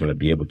consumers will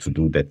be able to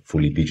do that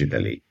fully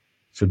digitally.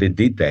 So they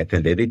did that.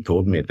 And then they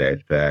told me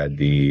that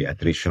the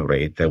attrition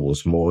rate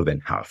was more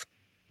than half.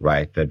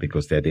 Right?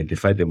 Because they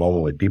identified the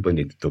moment when people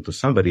need to talk to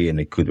somebody and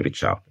they could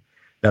reach out.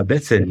 Now,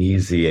 that's an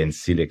easy and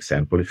silly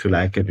example, if you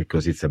like,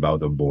 because it's about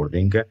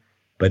onboarding,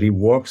 but it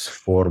works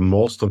for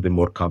most of the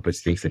more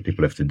complex things that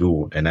people have to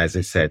do. And as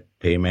I said,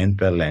 payment,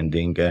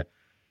 lending,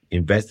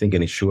 investing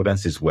and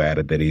insurance is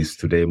where there is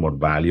today more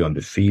value on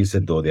the fees,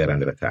 though they are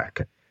under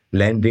attack.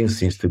 Lending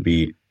seems to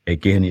be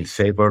again in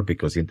favor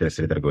because interest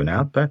rates are going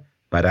up.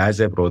 But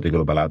as I wrote the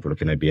Global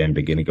Outlook in IBM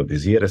beginning of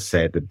this year, I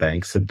said the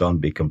banks don't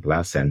be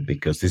complacent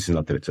because this is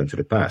not a return to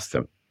the past.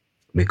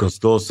 Because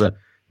those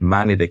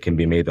money that can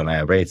be made on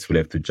higher rates will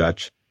have to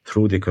judge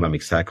through the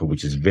economic cycle,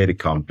 which is very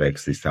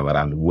complex this time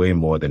around, way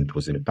more than it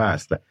was in the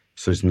past.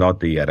 So it's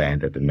not the year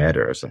end that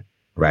matters,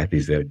 right?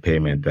 It's the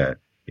payment,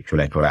 if you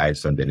like,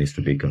 horizon that needs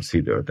to be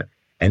considered.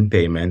 And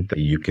payment,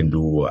 you can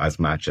do as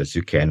much as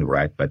you can,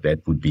 right? But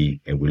that would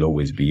be and will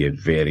always be a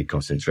very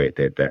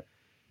concentrated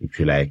if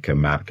you like, a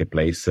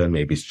marketplace.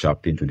 Maybe it's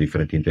chopped into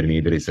different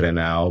intermediaries right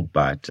now,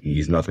 but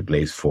it's not a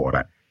place for,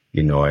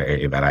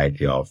 a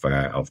variety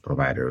of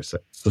providers.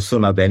 So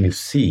now then you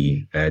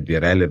see the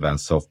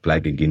relevance of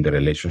plugging in the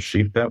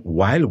relationship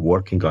while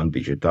working on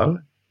digital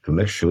to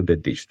make sure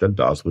that digital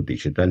does what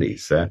digital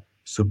is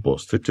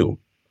supposed to do.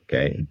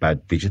 Okay.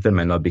 But digital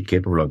may not be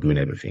capable of doing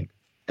everything.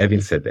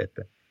 Having said that,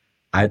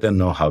 I don't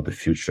know how the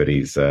future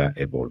is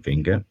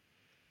evolving.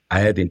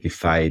 I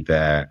identified,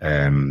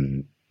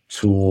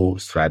 two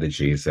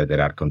strategies that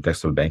are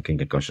contextual banking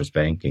and conscious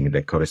banking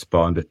that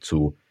correspond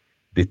to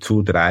the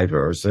two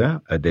drivers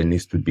that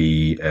needs to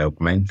be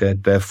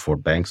augmented for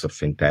banks of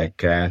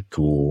FinTech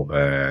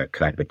to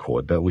crack the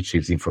code, which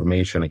is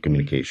information and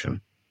communication.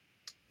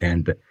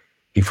 And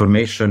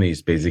information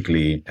is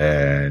basically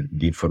the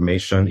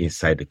information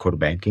inside the core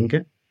banking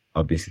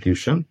of the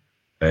institution.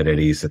 There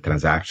is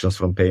transactions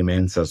from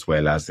payments as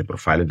well as the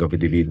profiling of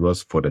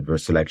individuals for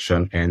adverse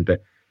selection. And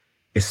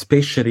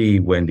especially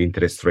when the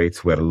interest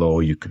rates were low,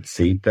 you could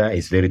see it.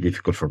 It's very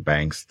difficult for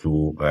banks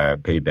to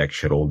pay back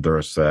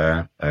shareholders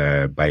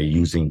by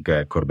using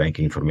core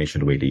banking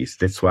information the way it is.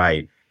 That's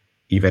why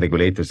even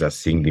regulators are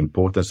seeing the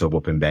importance of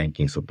open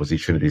banking, so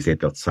positioning this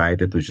data outside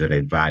to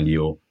generate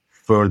value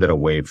further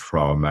away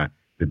from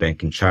the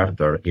banking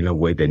charter in a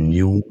way that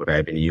new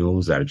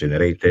revenues are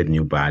generated,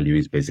 new value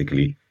is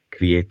basically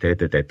created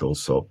that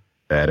also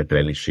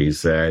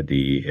replenishes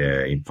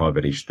the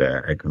impoverished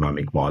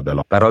economic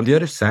model. But on the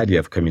other side, you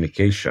have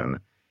communication.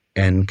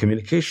 And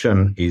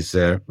communication is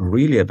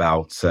really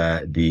about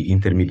the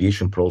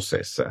intermediation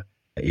process.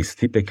 It's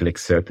typically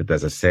exerted,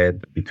 as I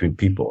said, between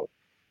people.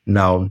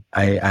 Now,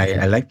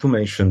 I like to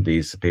mention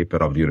this paper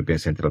of the European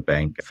Central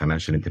Bank,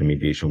 Financial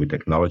Intermediation with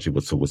Technology,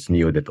 what's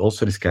new, that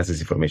also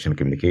discusses information and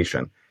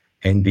communication.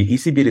 And the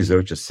ECB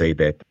researchers say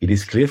that it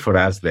is clear for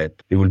us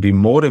that there will be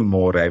more and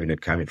more revenue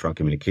coming from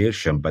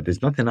communication, but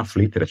there's not enough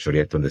literature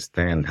yet to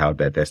understand how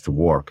that has to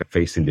work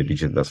facing the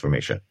digital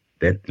transformation.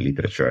 That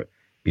literature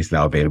is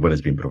now available,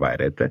 has been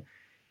provided.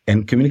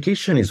 And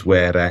communication is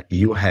where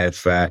you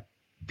have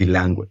the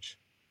language.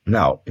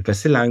 Now, if I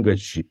say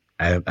language,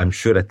 I'm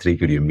sure I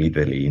trigger you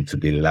immediately into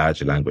the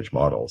large language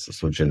models,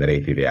 so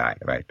generative AI,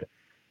 right?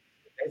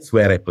 That's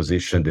where I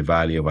position the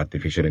value of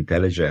artificial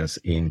intelligence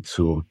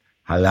into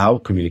allow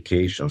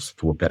communications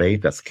to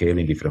operate at scale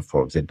in different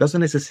forms. It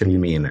doesn't necessarily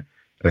mean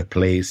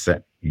replace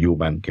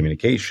human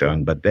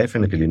communication, but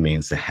definitely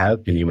means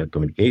helping human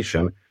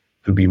communication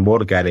to be more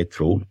guided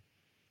through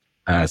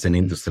as an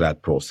industrial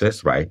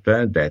process, right?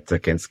 That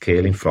can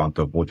scale in front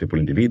of multiple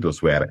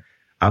individuals where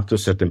up to a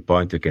certain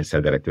point you can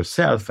self-direct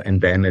yourself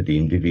and then the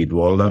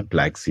individual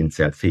plugs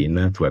himself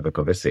in to have a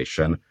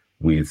conversation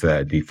with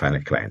the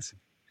final clients.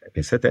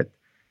 Having said that,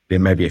 there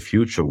may be a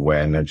future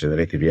when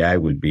generative AI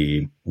will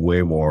be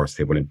way more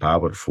stable and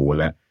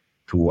powerful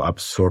to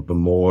absorb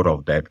more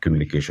of that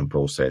communication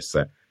process.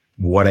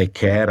 What I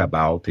care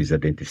about is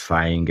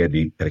identifying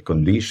the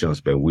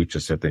preconditions by which a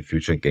certain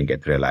future can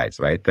get realized,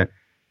 right?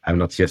 I'm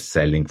not just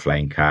selling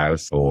flying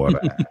cars or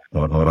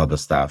other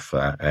stuff.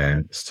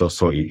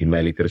 So in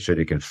my literature,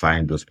 you can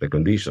find those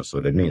preconditions. So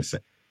that means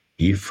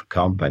if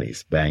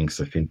companies, banks,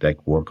 FinTech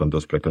work on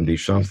those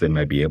preconditions, they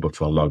might be able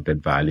to unlock that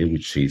value,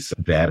 which is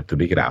there to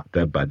be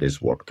grabbed, but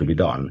there's work to be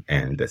done.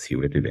 And that's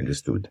here to be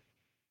understood.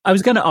 I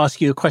was going to ask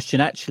you a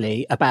question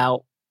actually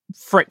about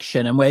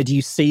friction and where do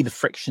you see the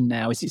friction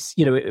now? Is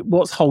it,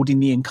 what's holding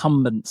the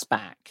incumbents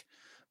back?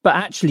 but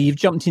actually you've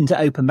jumped into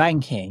open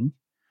banking.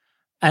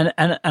 And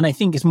I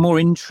think it's more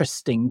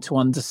interesting to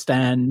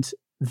understand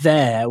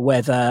there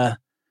whether,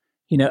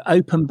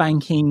 open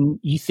banking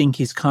you think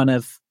is kind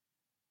of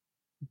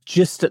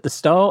just at the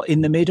start,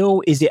 in the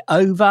middle. Is it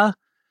over?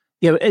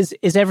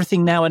 Is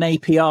everything now an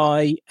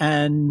API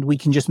and we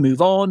can just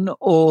move on,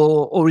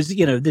 or is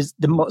there's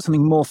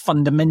something more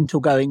fundamental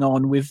going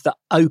on with the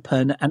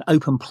open and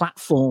open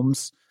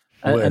platforms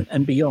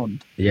and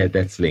beyond? Yeah,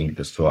 that's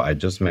linked. So I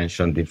just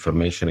mentioned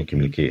information and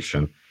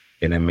communication,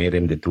 and I made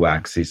them the two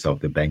axes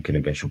of the bank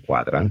innovation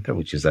quadrant,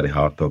 which is at the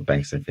heart of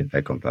banks and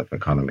fintech and platform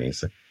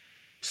economies.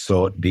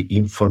 So the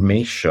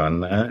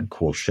information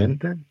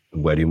quotient,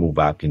 where you move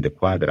up in the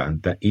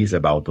quadrant, is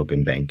about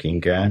open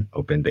banking,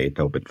 open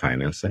data, open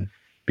finance,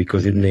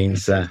 because it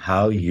means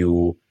how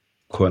you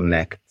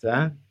connect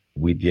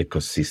with the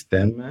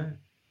ecosystem,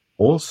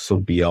 also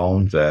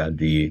beyond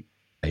the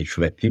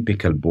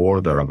typical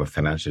border of a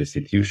financial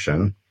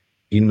institution,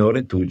 in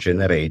order to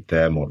generate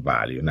more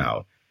value.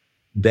 Now,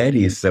 that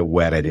is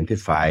where I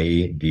identify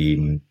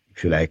the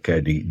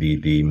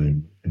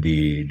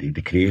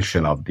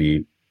creation of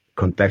the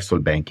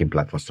contextual banking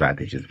platform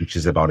strategies, which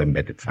is about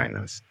embedded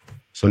finance.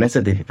 So let's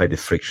identify the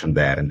friction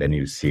there, and then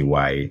you see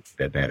why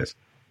that matters.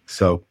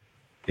 So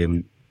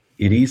it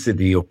is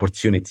the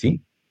opportunity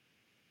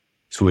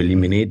to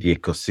eliminate the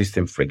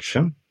ecosystem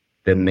friction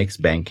that makes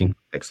banking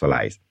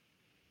contextualized,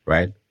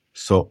 right?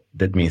 So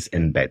that means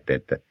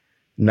embedded.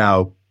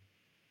 Now,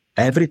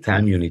 every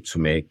time you need to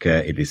make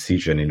a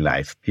decision in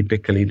life,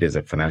 typically there's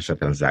a financial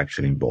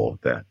transaction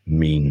involved,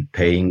 mean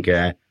paying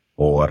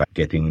or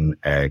getting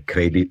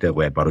credit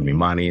where borrowing me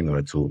money in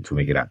order to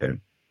make it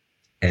happen.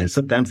 And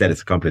sometimes that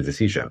is a complex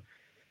decision.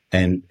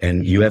 And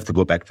you have to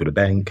go back to the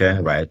bank,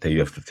 right? You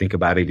have to think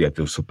about it. You have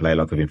to supply a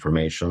lot of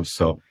information.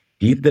 So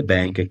if the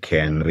bank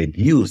can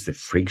reduce the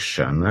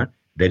friction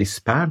that is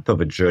part of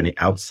a journey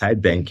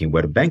outside banking,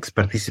 where banks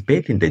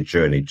participate in the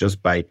journey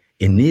just by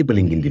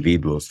enabling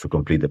individuals to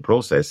complete the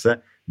process,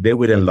 they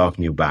will unlock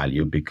new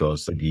value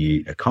because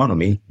the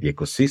economy, the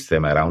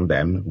ecosystem around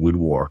them will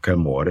work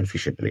more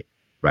efficiently,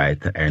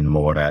 right? And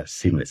more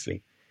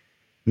seamlessly.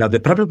 Now,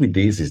 the problem with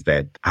this is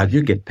that how do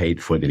you get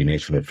paid for the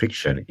elimination of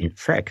friction? In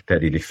fact,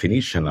 the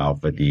definition of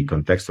the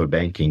contextual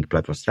banking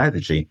platform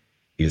strategy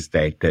is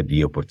that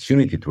the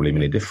opportunity to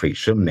eliminate the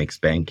friction makes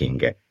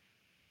banking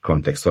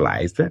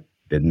contextualized.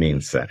 That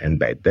means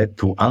embedded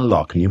to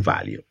unlock new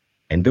value.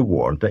 And the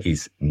word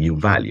is new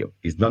value.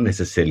 It's not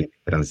necessarily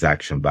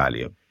transaction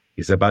value.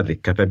 It's about the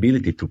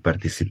capability to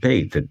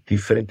participate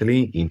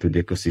differently into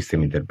the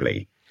ecosystem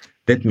interplay.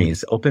 That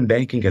means open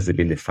banking has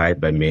been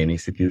defined by many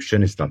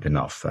institutions. It's not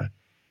enough.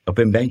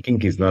 Open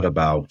banking is not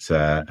about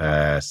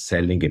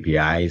selling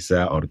APIs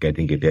or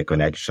getting API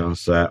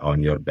connections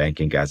on your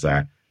banking as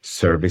a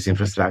service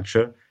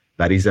infrastructure,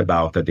 but is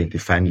about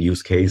identifying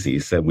use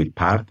cases with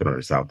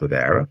partners out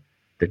there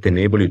that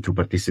enable you to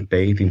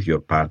participate into your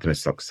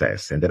partner's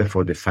success, and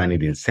therefore defining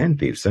the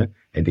incentives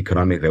and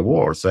economic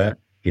rewards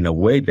in a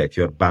way that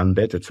you're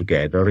banded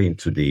together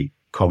into the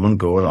common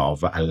goal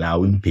of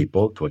allowing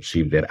people to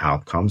achieve their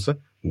outcomes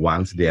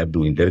once they are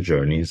doing their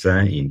journeys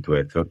into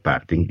a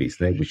third-party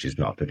business, which is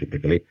not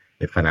typically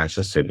a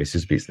financial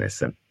services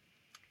business.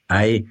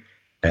 I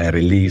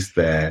released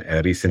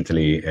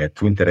recently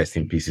two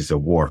interesting pieces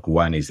of work.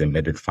 One is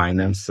embedded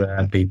finance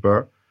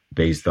paper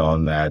based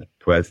on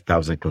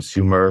 12,000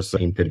 consumers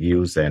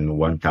interviews and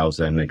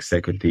 1,000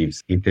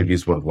 executives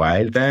interviews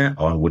worldwide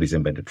on what is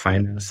embedded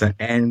finance,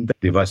 and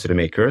Advisory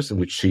Makers,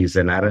 which is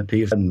a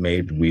narrative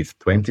made with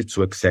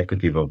 22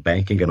 executives of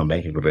banking and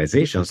non-banking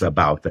organizations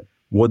about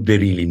what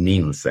it really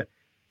means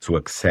to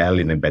excel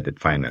in embedded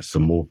finance, so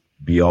move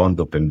beyond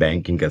open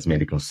banking as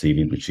many conceive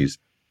it, which is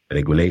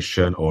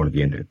regulation or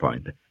the entry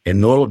point.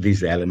 And all of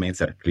these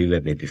elements are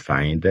clearly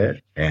defined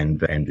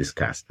and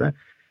discussed.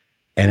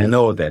 And I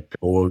know that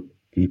all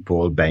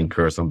people,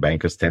 bankers and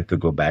bankers tend to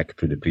go back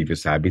to the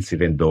previous habits,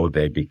 even though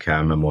they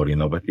become more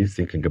innovative,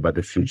 thinking about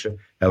the future.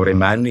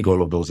 Reminding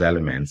all of those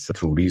elements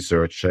through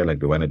research, like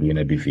the one I do in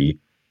ABV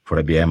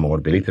for IBM, or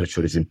the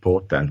literature is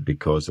important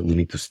because we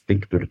need to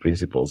stick to the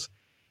principles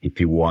if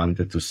you want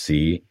to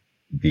see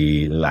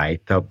the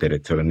light of the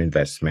return on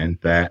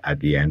investment at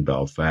the end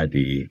of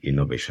the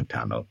innovation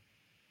tunnel.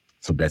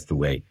 So that's the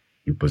way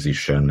you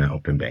position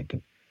open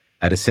banking.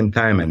 At the same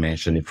time, I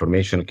mentioned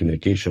information and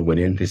communication. When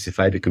you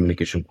intensify the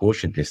communication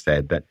quotient,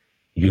 instead,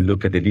 you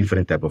look at a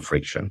different type of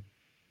friction.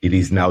 It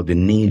is now the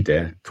need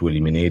to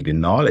eliminate the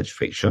knowledge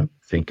friction.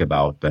 Think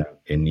about an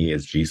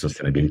ESG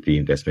sustainability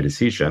investment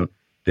decision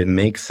that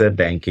makes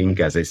banking,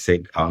 as I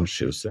said,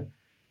 conscious.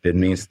 That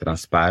means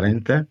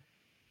transparent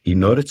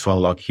in order to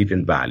unlock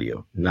hidden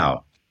value.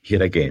 Now,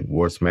 here again,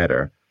 words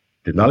matter.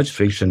 The knowledge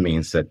friction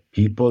means that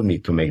people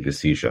need to make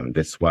decisions.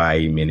 That's why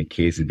in many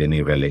cases they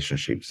need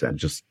relationships. And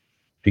just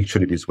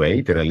picture it this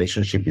way. The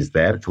relationship is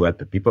there to help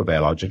the people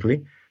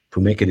biologically to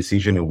make a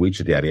decision in which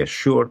they are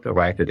reassured,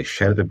 right, that they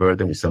share the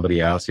burden with somebody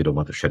else. You don't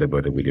want to share the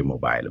burden with your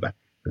mobile, but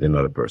with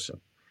another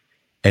person.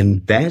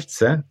 And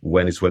that's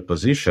when it's well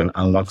positioned,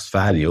 unlocks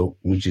value,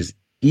 which is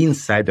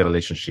inside the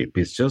relationship.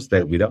 It's just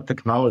that without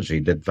technology,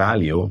 that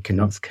value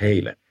cannot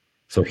scale.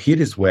 So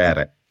here is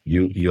where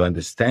you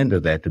understand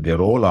that the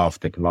role of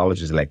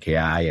technologies like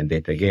AI and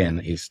data again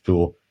is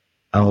to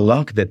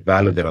unlock that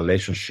value of the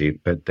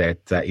relationship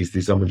that is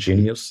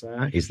dishomogeneous,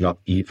 is not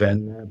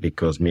even,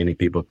 because many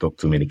people talk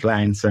to many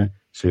clients.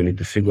 So you need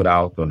to figure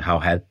out on how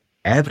help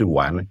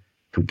everyone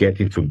to get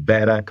into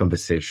better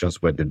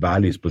conversations where the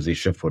value is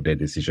positioned for their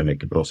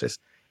decision-making process.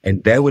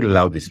 And that will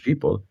allow these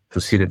people to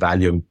see the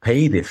value and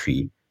pay the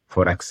fee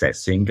for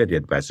accessing the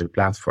advisory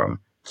platform.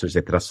 So it's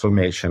a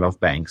transformation of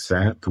banks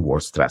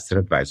towards trusted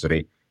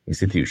advisory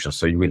institutions.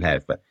 So you will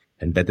have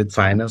embedded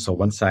finance on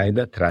one side,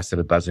 trusted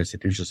advisory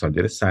institutions on the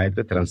other side.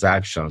 The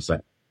transactions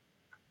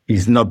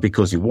is not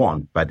because you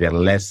want, but they're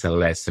less and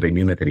less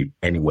remunerative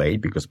anyway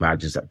because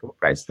margins are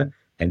compressed.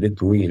 And the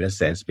two, in a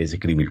sense,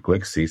 basically will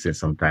coexist and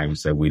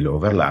sometimes will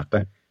overlap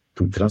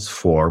to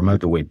transform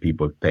the way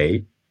people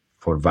pay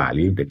for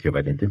value that you've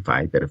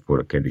identified,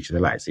 therefore can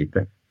digitalize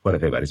it for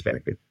everybody's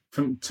benefit.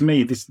 To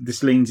me,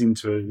 this leans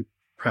into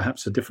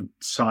perhaps a different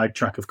side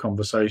track of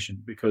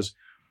conversation, because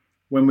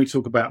when we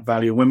talk about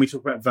value, and we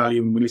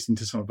listen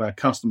to some of our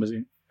customers,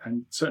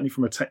 and certainly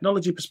from a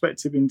technology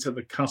perspective into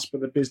the cusp of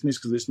the business,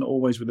 because it's not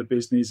always with the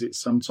business, it's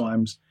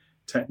sometimes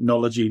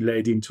technology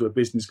led into a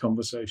business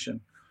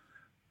conversation.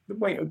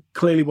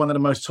 Clearly, one of the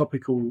most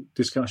topical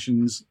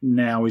discussions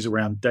now is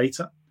around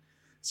data.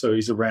 So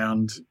it's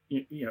around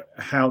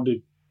how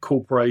do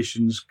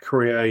corporations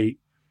create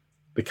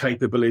the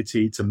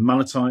capability to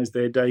monetize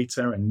their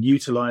data and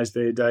utilize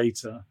their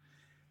data.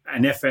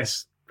 And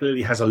FS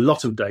clearly has a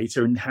lot of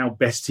data and how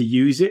best to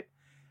use it.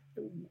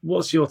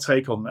 What's your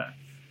take on that?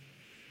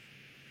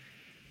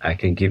 I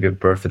can give you a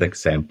perfect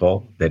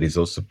example that is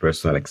also a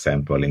personal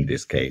example in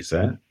this case.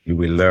 You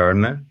will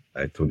learn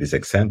through this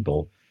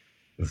example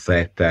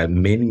that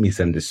many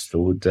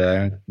misunderstood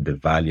the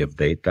value of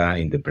data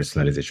in the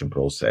personalization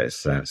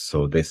process.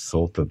 So they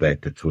thought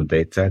that through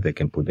data, they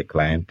can put the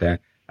client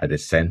at the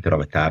center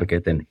of a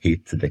target and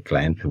hit the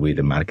client with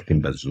a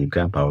marketing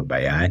bazooka powered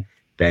by AI.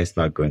 That's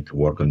not going to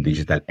work on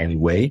digital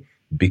anyway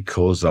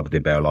because of the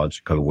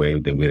biological way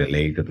that we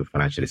relate to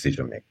financial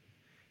decision making.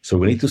 So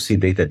we need to see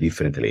data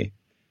differently.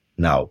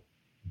 Now,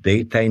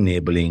 data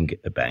enabling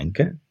a bank,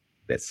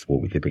 that's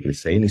what we typically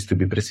say, needs to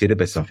be preceded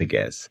by something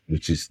else,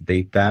 which is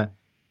data-driven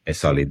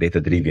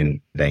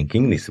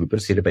banking needs to be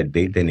preceded by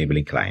data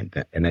enabling client.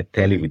 And I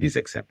tell you with this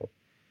example.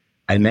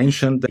 I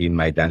mentioned in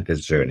my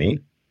Dante's journey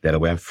that I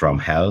went from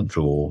hell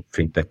through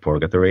FinTech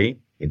purgatory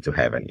into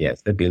heaven.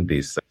 Yes, I built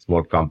this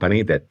small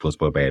company that was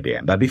bought by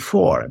IBM. But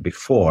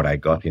before I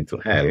got into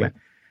hell,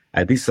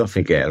 I did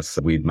something else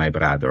with my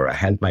brother. I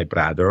helped my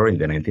brother in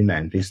the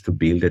 1990s to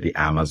build the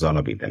Amazon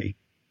of Italy.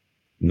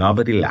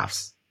 Nobody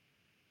laughs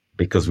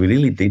because we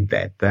really did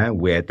that.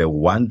 We had a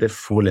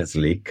wonderful and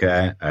sleek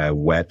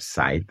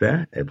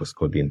website. It was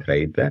called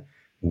InTrade.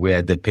 We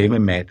had the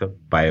payment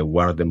method by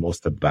one of the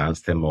most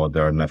advanced and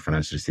modern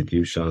financial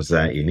institutions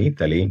in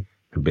Italy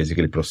to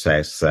basically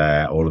process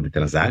all of the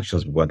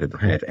transactions we wanted to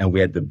have. And we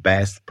had the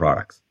best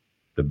products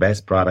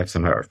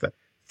on earth.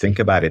 Think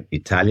about it.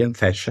 Italian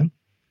fashion.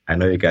 I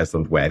know you guys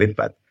don't wear it,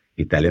 but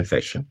Italian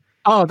fashion.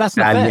 Oh, that's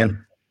not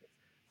Italian,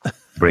 fair.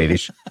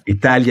 British,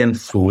 Italian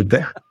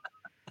food,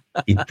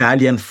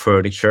 Italian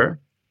furniture,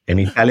 and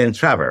Italian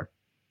travel.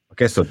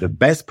 Okay, so the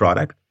best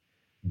product,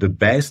 the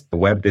best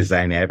web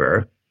design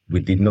ever.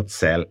 We did not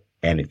sell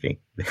anything.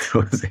 It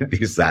was a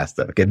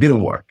disaster. Okay, it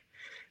didn't work.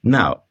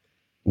 Now,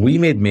 we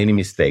made many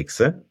mistakes,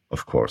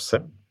 of course,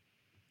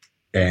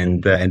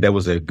 and that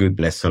was a good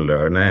lesson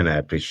learned, and I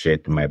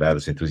appreciate my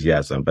brother's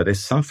enthusiasm. But there's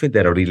something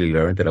that I really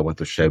learned that I want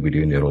to share with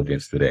you in your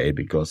audience today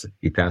because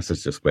it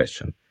answers this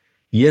question.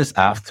 Years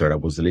after, I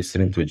was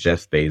listening to a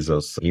Jeff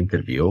Bezos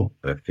interview,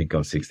 I think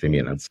on 60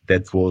 Minutes,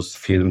 that was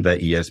filmed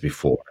years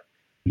before.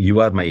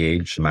 You are my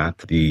age,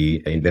 Matt.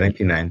 In the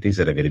 1990s,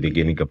 at the very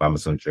beginning of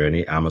Amazon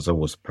journey, Amazon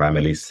was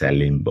primarily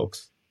selling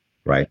books,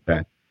 right?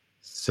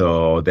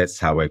 So that's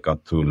how I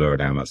got to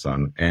learn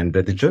Amazon. And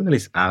the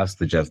journalist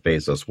asked Jeff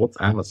Bezos, what's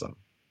Amazon?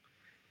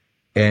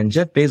 And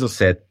Jeff Bezos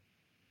said,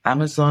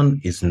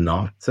 Amazon is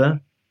not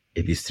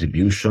a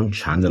distribution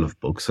channel of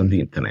books on the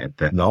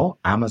internet. No,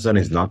 Amazon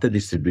is not a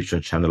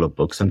distribution channel of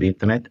books on the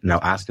internet. Now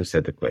ask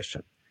yourself the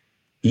question,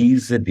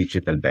 is a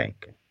digital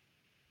bank,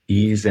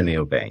 is a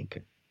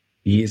neobank,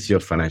 is your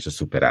financial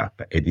super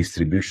app a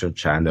distribution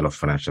channel of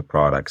financial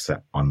products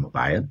on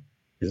mobile?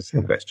 It's the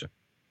same question.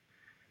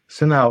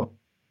 So now,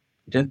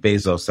 Jeff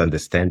Bezos,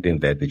 understanding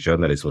that the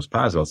journalist was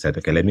puzzled, said,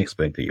 okay, let me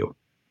explain to you.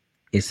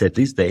 He said,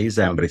 these days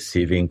I'm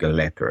receiving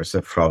letters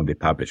from the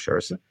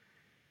publishers.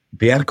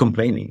 They are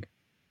complaining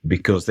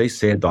because they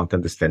say I don't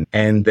understand.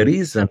 And the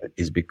reason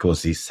is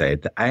because he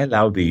said, I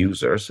allow the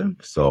users,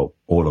 so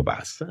all of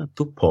us,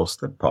 to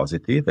post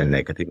positive and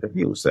negative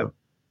reviews.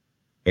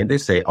 And they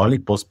say only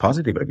post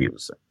positive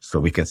reviews so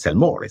we can sell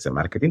more. It's a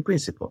marketing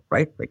principle,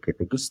 right? Like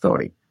a good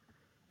story.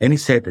 And he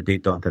said that they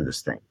don't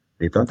understand.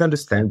 They don't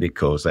understand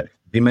because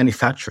the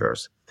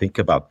manufacturers, think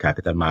about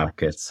capital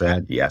markets,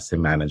 the asset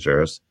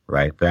managers,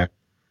 right,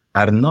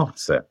 are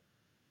not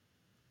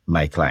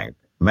my client.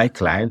 My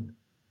client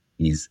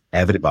is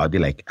everybody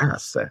like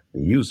us, the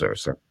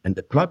users. And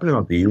the problem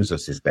of the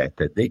users is that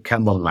they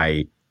come on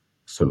my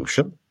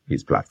solution,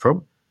 his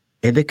platform,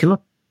 and they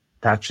cannot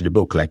touch the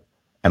book like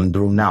I'm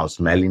doing now,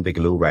 smelling the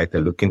glue, right,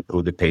 and looking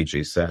through the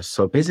pages.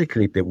 So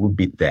basically, they would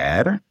be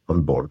there,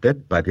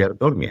 onboarded, but they are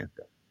dormant.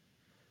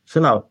 So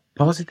now,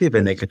 positive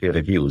and negative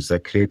reviews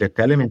create an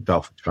element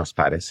of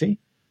transparency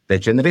that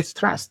generates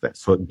trust.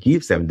 So it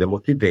gives them the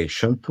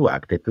motivation to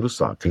act and to do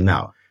something.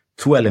 Now,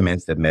 two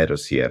elements that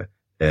matters here,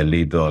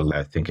 little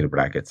thinking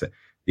brackets.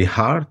 The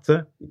heart,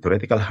 the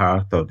theoretical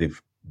heart of the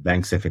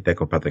banks and FinTech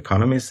or Platform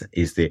Economies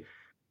is the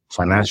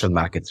financial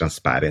market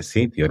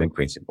transparency theory and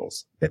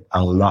principles that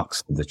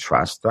unlocks the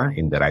trust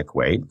in the right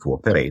way to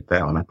operate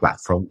on a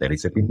platform that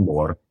is a bit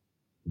more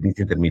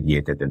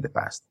disintermediated than the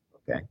past.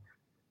 Okay.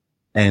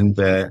 And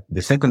the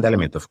second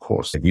element, of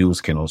course,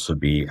 abuse can also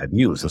be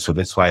abused. So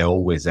that's why I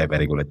always have a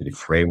regulatory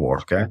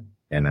framework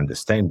and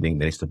understanding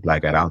that is to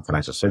plug around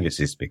financial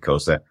services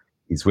because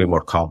it's way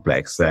more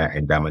complex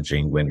and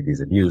damaging when it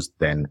is abused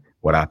than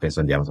what happens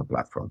on the Amazon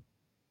platform.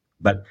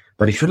 But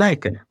if you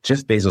like,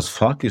 Jeff Bezos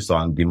focused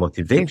on the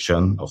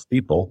motivation of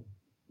people,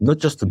 not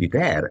just to be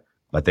there,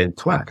 but then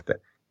to act.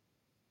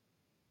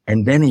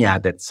 And then he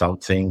added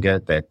something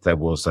that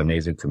was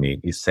amazing to me.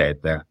 He said,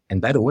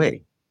 and by the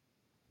way,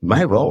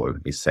 my role,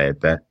 he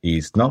said,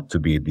 is not to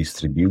be a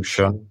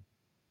distribution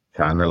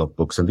channel of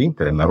books on the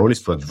internet. My role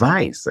is to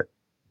advise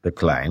the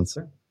clients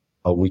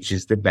of which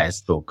is the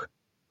best book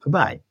to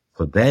buy.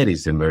 So that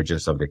is the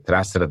emergence of the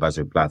trusted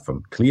advisory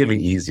platform. Clearly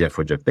easier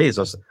for Jeff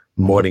Bezos,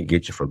 more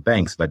engaging for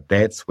banks, but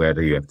that's where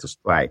you have to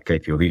strike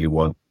if you really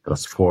want to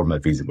transform a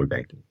visible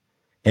banking.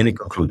 And he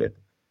concluded,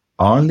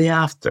 only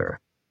after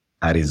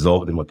I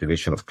resolve the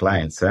motivation of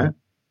clients,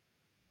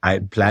 I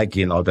plug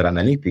in other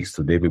analytics.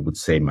 Today we would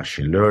say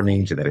machine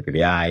learning, generative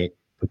AI,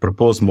 to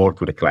propose more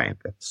to the client.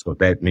 So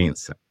that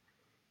means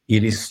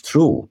it is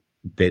true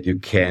that you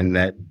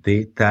can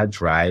data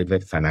drive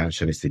a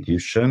financial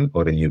institution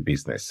or a new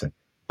business.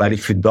 But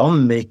if you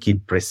don't make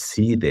it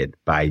preceded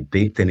by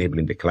data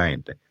enabling the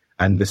client,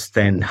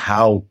 understand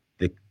how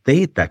the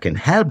data can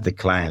help the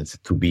clients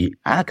to be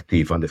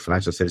active on the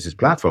financial services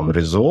platform,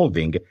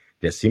 resolving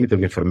the asymmetry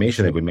of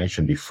information that we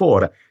mentioned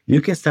before, you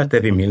can start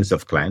having millions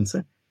of clients,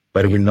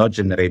 but it will not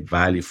generate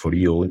value for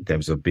you in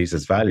terms of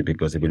business value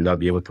because it will not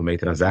be able to make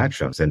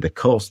transactions. And the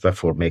cost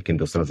for making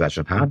those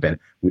transactions happen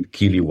will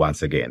kill you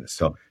once again.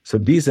 So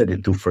these are the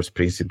two first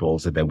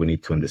principles that we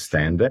need to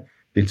understand.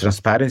 The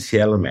transparency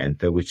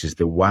element, which is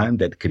the one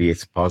that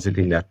creates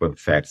positive network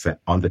effects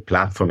on the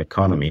platform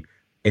economy,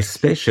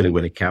 especially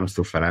when it comes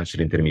to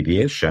financial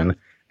intermediation,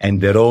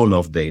 and the role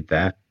of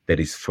data that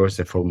is first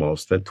and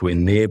foremost to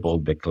enable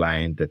the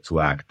client to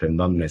act and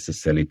not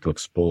necessarily to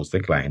expose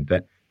the client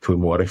to a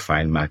more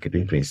refined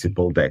marketing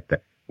principle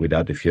that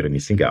without the fear of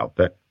missing out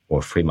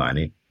or free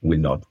money will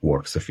not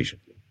work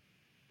sufficiently.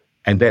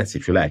 And that's,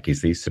 if you like,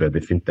 is the history of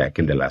the FinTech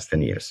in the last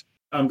 10 years.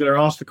 I'm going to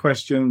ask the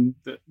question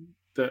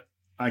that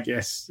I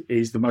guess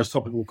is the most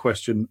topical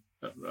question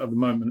at the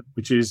moment,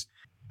 which is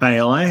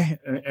AI.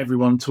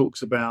 Everyone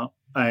talks about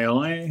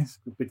AI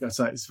because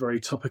it's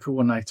very topical.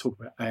 When they talk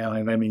about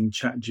AI, they mean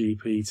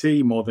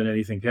ChatGPT more than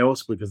anything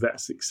else because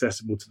that's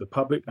accessible to the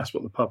public. That's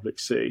what the public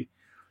see.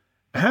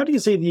 How do you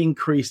see the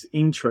increased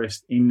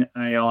interest in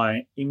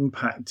AI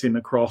impacting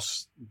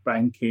across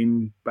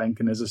banking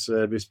as a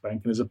service,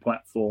 banking as a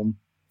platform?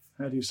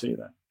 How do you see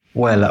that?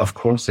 Well, of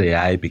course,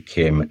 AI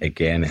became,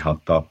 again, a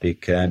hot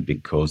topic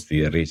because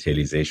the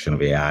retailization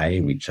of AI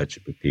with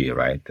ChatGPT,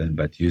 right?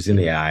 But using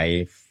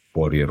AI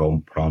for your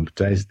own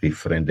prompt is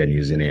different than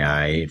using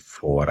AI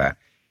for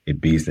a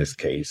business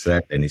case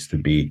that needs to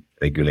be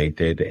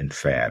regulated and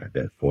fair,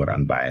 therefore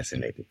unbiased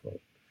and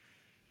ethical.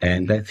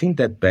 And I think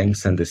that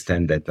banks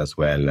understand that as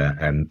well.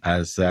 And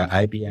as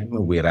IBM,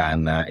 we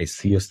ran a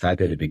CEO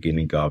study at the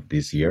beginning of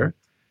this year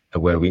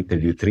where we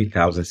interviewed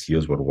 3,000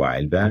 CEOs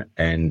worldwide.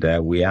 And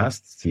we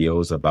asked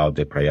CEOs about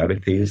their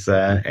priorities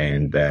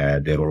and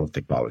the role of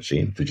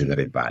technology to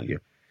generate value.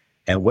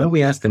 And when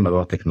we asked them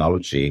about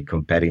technology,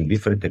 comparing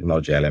different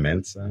technology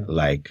elements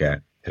like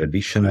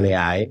traditional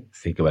AI,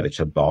 think about a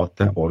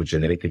chatbot, or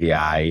generative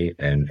AI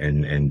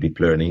and deep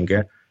learning,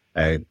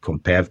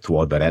 compared to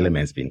other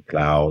elements being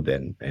cloud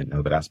and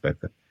other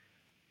aspects.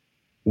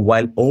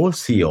 While all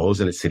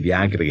CEOs, let's say the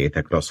aggregate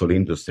across all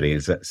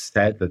industries,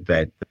 said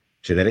that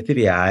generative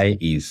AI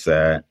is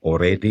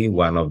already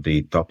one of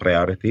the top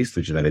priorities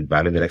to generate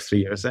value in the next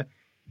 3 years,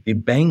 the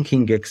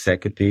banking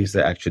executives,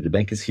 actually the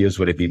banking CEOs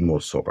were a bit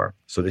more sober.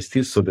 So they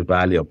still saw the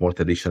value of more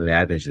traditional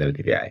AI than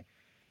generative AI.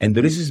 And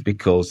the reason is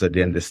because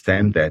they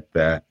understand that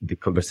the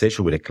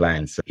conversation with the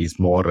clients is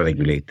more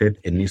regulated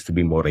and needs to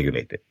be more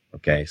regulated.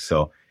 Okay,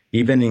 so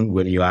even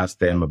when you ask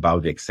them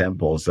about the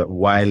examples,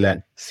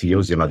 while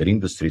CEOs in other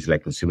industries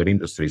like consumer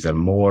industries are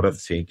more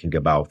thinking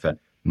about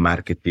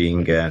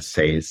marketing,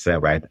 sales,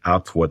 right,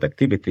 outward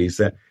activities,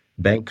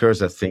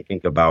 bankers are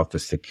thinking about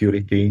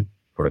security,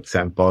 for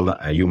example,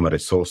 human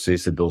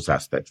resources, those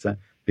aspects,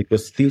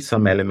 because still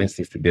some elements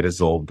need to be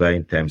resolved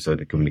in terms of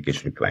the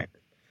communication with client.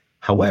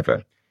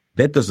 However,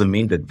 That doesn't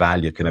mean that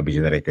value cannot be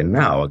generated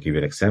now. I'll give you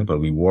an example.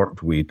 We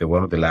worked with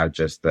one of the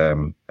largest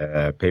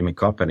payment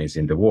companies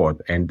in the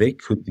world, and they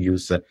could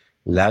use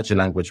large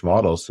language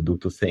models to do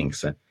two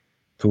things.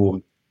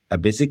 To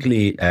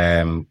basically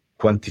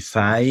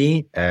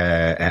quantify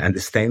and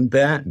understand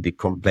the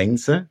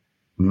complaints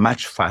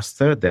much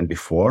faster than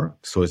before.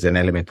 So it's an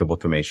element of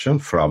automation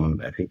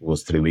from, I think it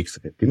was 3 weeks to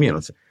 50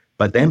 minutes,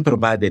 but then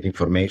provide that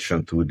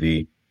information to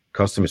the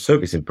customer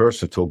service in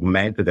person to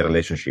augment the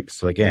relationship.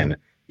 So again,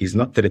 it's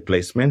not the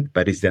replacement,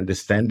 but it's the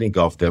understanding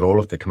of the role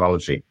of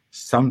technology.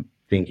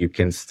 Something you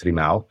can stream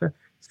out,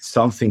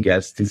 something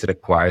else still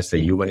requires a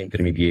human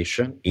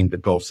intermediation in the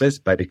process,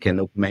 but it can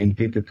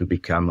augment it to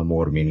become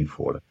more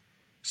meaningful.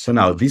 So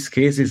now these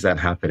cases are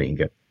happening.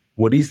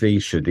 What is the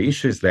issue? The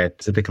issue is that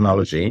the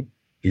technology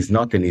is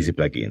not an easy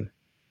plugin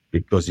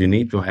because you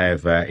need to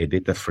have a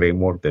data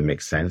framework that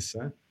makes sense.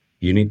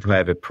 You need to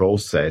have a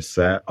process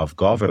of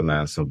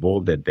governance of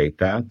all the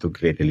data to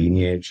create a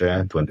lineage,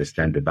 to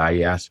understand the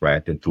bias,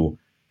 right? And to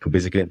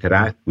basically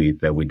interact with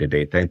the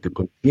data and to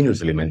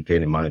continuously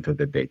maintain and monitor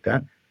the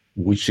data,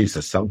 which is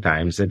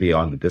sometimes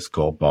beyond the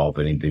scope of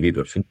an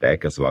individual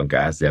fintech, as long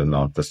as they're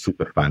not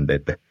super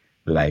funded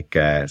like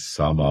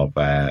some of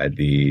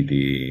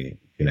the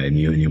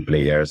new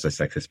players,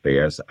 success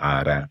players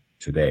are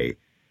today,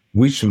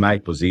 which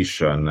might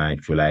position,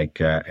 if you like,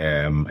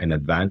 an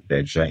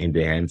advantage in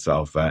the hands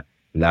of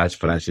large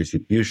financial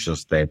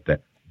institutions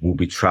that will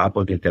be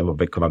troubled in terms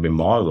of economic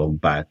model,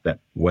 but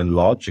when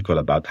logical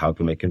about how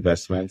to make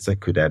investments,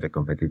 could have a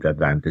competitive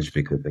advantage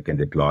because they can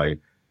deploy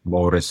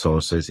more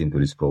resources into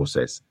this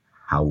process.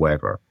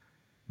 However,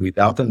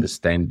 without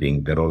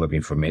understanding the role of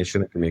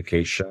information and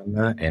communication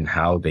and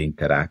how they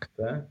interact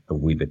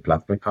with the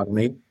platform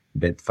economy,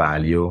 that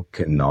value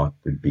cannot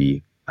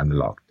be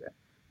unlocked.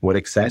 What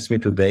excites me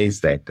today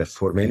is that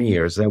for many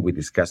years, we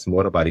discussed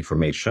more about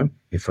information.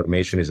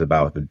 Information is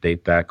about the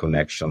data,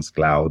 connections,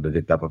 cloud,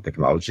 the type of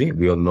technology.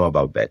 We all know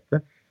about that.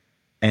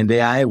 And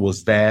AI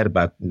was there,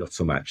 but not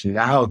so much.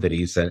 Now there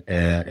is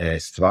a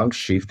strong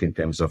shift in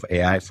terms of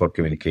AI for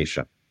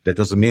communication. That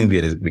doesn't mean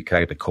we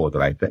crack the code,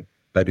 right?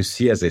 But you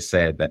see, as I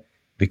said,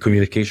 the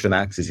communication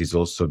axis is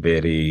also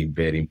very,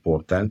 very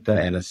important.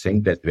 And I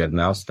think that we are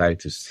now starting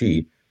to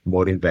see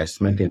more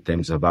investment in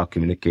terms of how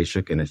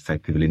communication can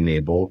effectively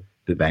enable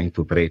the bank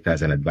to operate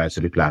as an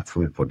advisory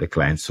platform for the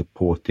client,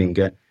 supporting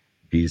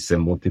this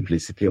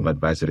multiplicity of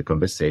advisory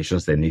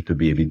conversations that need to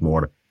be a bit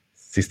more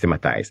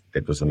systematized.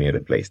 That doesn't mean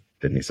replaced,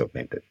 that needs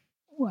augmented.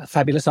 Well,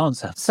 fabulous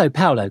answer. So,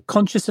 Paolo,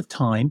 conscious of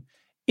time,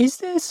 is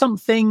there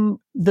something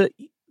that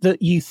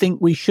you think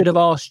we should have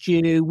asked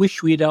you,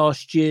 wish we'd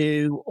asked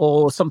you,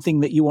 or something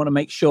that you want to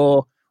make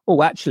sure,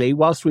 actually,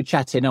 whilst we're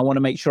chatting, I want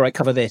to make sure I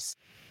cover this?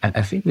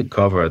 I think we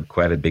covered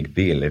quite a big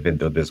deal, even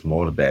though there's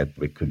more that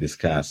we could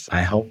discuss.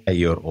 I hope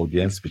your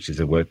audience, which is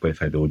a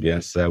well-qualified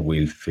audience,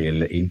 will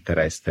feel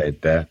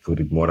interested to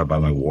read more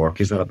about my work.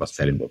 It's not about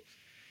selling books.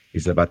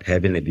 It's about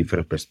having a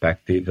different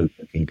perspective,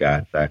 looking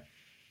at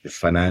the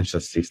financial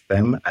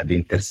system at the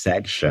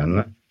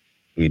intersection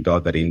with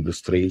other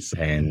industries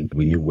and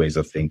with new ways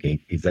of thinking.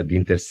 It's at the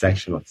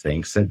intersection of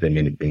things that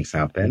many things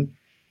happen.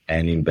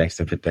 And in banks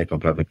and FinTech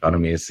and Platform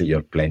Economies, you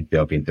have plenty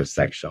of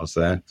intersections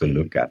to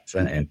look at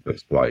and to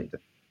exploit.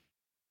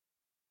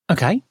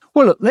 Okay.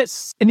 Well, look,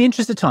 in the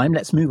interest of time,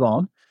 let's move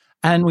on.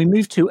 And we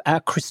move to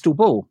our crystal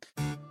ball.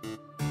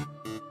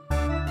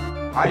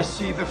 I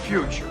see the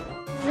future.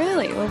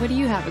 Really? Well, what do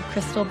you have, a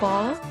crystal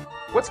ball?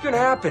 What's going to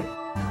happen?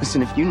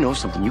 Listen, if you know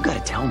something, you got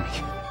to tell me.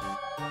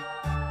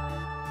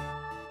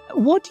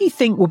 What do you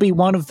think will be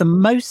one of the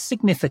most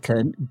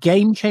significant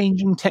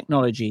game-changing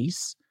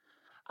technologies,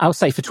 I'll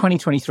say for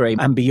 2023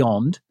 and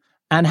beyond,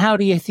 and how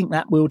do you think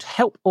that will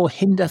help or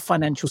hinder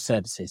financial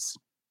services?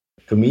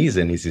 To me, it's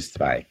an easy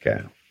strike.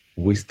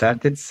 We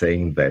started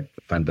saying that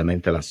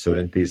fundamental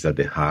uncertainties are at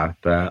the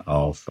heart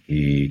of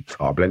the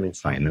problem in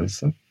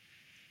finance.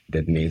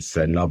 That means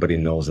nobody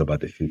knows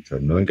about the future.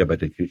 Knowing about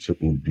the future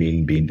would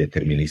mean being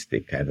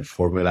deterministic. I have a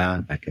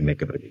formula, I can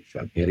make a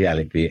prediction. In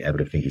reality,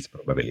 everything is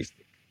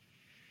probabilistic.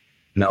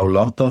 Now, a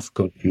lot of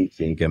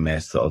computing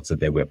methods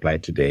that we apply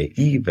today,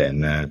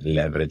 even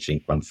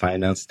leveraging quant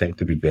finance, tend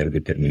to be very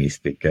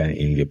deterministic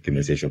in the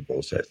optimization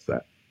process.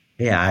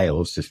 AI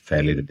also is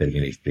fairly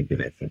deterministic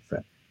in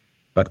essence.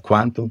 But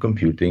quantum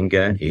computing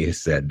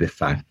is de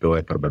facto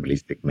a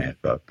probabilistic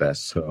method.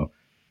 So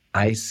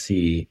I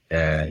see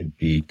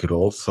the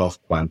growth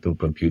of quantum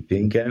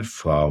computing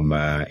from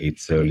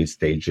its early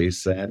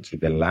stages to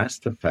the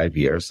last 5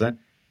 years,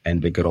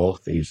 and the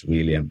growth is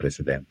really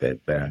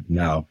unprecedented.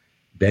 Now,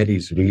 that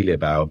is really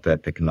about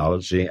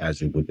technology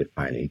as we would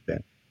define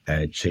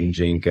it,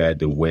 changing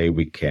the way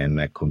we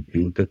can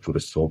compute to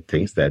resolve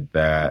things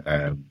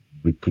that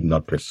we could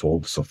not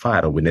resolve so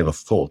far, or we never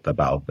thought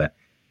about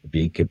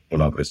being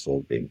capable of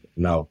resolving.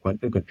 Now,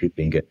 quantum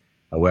computing,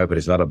 however,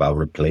 is not about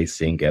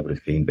replacing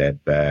everything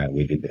that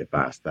we did in the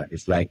past.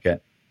 It's like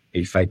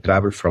if I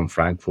travel from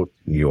Frankfurt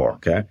to New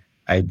York,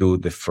 I do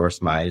the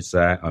first miles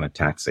on a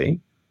taxi,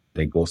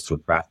 that goes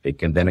through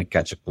traffic, and then I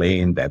catch a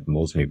plane that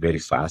moves me very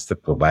fast,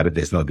 provided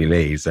there's no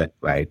delays,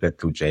 right, to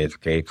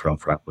JFK from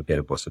Frankfurt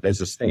Airport. So that's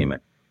the same.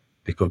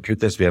 The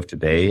computers we have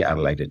today are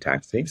like the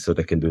taxi, so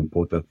they can do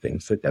important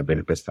things that are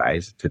very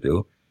precise to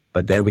do.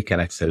 But then we can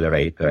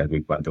accelerate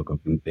with quantum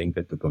computing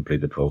to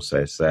complete the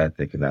process,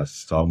 taking us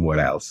somewhere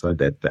else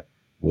that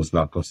was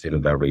not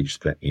considered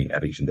reached in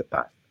the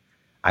past.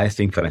 I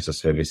think financial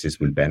services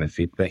will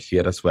benefit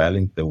here as well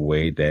in the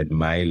way that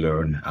might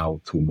learn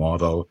how to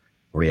model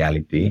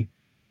reality,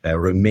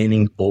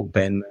 remaining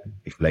open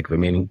to the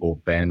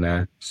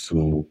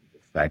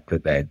fact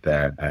that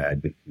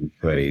the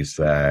future is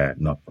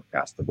not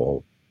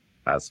forecastable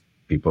as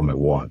people may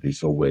want.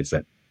 It's always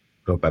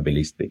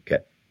probabilistic.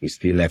 We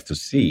still have to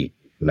see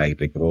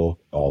the growth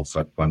of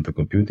quantum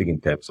computing in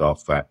terms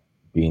of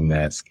being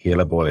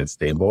scalable and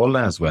stable,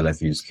 as well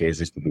as use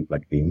cases to be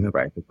plugged in,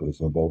 right, to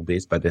resolve all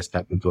this, but they're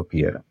starting to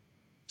appear.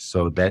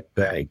 So that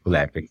could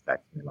have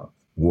exactly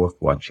worth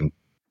watching.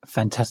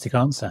 Fantastic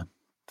answer.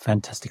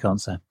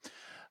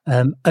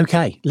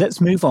 Okay,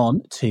 let's move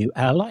on to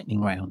our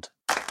lightning round.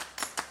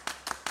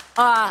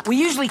 We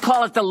usually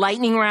call it the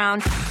lightning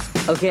round.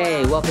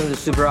 Okay, welcome to the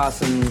super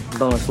awesome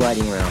bonus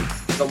lightning round.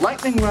 The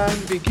lightning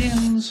round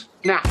begins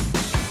now.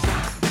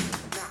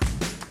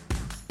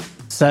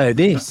 So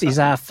this is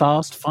our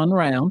fast, fun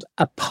round.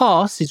 A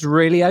pass is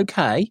really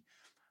okay.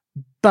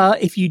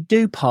 But if you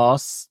do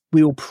pass,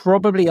 we will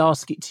probably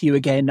ask it to you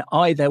again,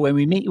 either when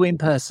we meet you in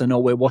person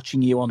or we're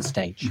watching you on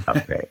stage.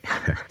 Okay.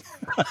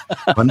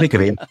 On the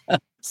green.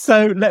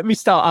 So let me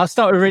start. I'll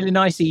start with a really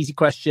nice, easy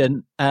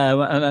question,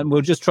 and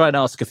we'll just try and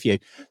ask a few.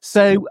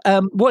 So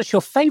what's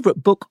your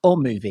favorite book or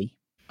movie?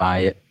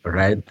 I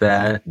read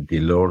The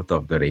Lord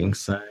of the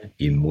Rings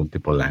in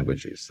multiple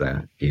languages,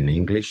 in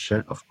English,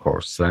 of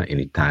course,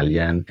 in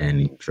Italian and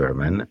in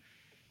German,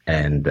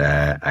 and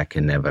I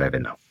can never have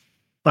enough.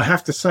 I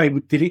have to say,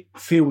 did it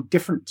feel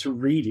different to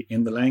read it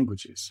in the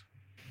languages?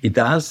 It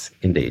does,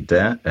 indeed.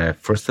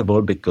 First of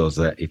all, because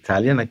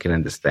Italian I can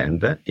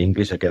understand,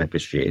 English I can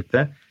appreciate,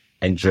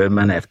 and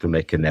German I have to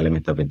make an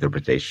element of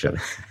interpretation.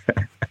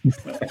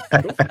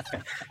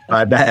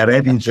 But I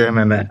read in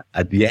German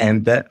at the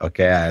end,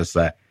 okay, as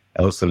I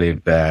also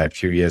lived a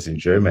few years in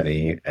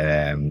Germany.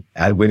 And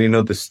when you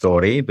know the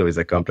story, there is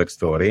a complex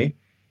story,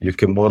 you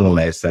can more or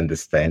less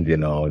understand,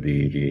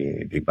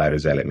 the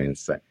various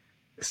elements.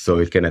 So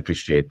you can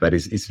appreciate, but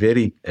it's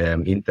very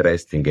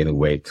interesting in a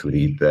way to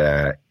read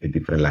in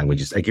different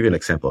languages. I give you an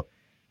example.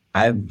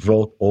 I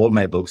wrote all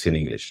my books in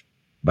English,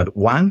 but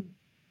one,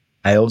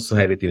 I also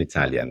have it in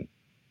Italian.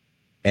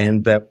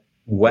 And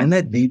when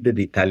I did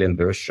the Italian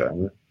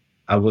version,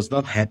 I was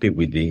not happy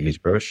with the English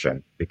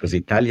version because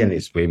Italian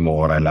is way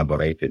more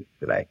elaborated,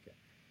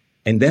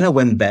 And then I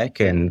went back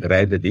and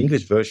read the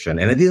English version,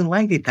 and I didn't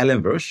like the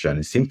Italian version.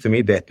 It seemed to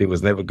me that it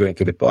was never going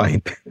to the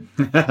point.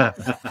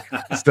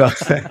 So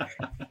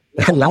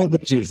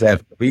languages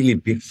have really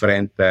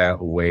different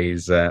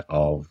ways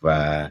of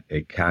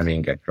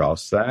coming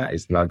across.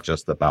 It's not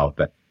just about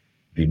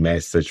the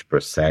message per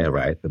se,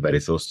 right? But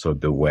it's also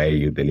the way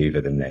you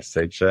deliver the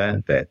message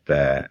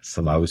that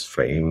somehow is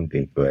framed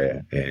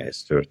into a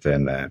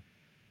certain,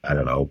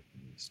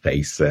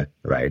 space,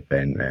 right?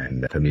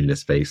 And familiar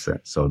space.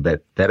 So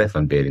that I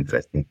find very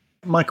interesting.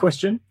 My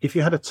question, if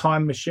you had a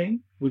time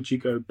machine, would you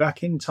go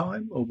back in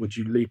time or would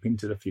you leap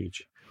into the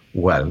future?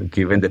 Well,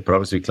 given the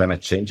problems with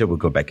climate change, I will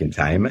go back in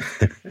time.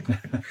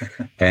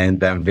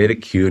 And I'm very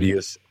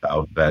curious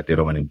about the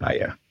Roman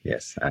Empire.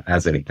 Yes,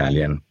 as an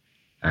Italian,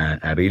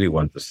 I really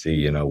want to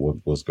see, what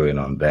was going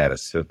on there.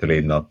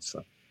 Certainly not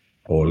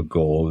all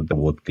gold,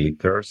 what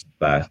glitters,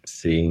 but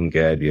seeing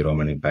the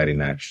Roman Empire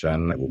in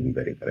action would be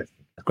very interesting.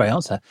 Great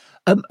answer.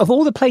 Of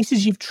all the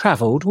places you've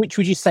traveled, which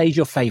would you say is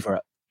your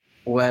favorite?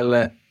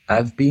 Well,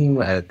 I've been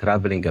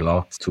traveling a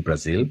lot to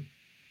Brazil,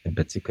 in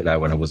particular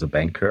when I was a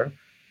banker.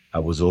 I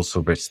was also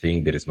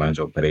overseeing the risk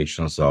management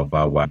operations of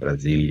our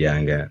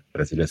Brazilian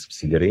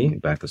subsidiary,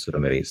 Banco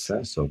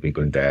Sudamericana. So we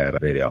go there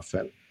very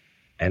often.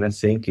 And I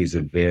think it's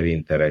a very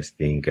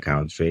interesting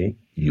country,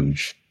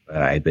 huge,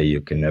 right? That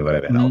you can never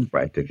have enough,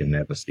 right? You can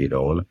never see it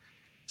all.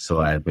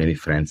 So I have many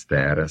friends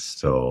there.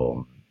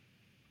 So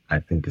I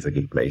think it's a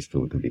good place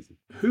to visit.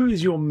 Who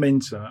is your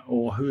mentor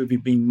or who have you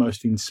been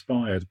most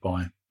inspired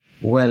by?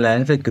 Well, I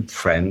have a good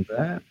friend.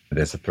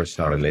 There's a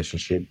personal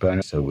relationship.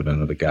 So with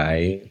another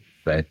guy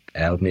that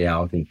helped me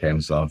out in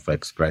terms of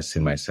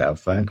expressing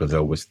myself, because I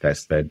always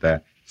tested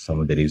some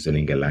of the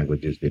reasoning and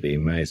languages with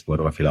him. He's more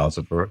of a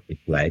philosopher, if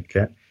like,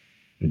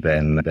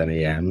 than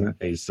I am.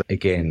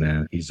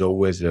 It's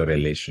always a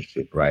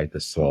relationship, right?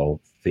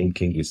 So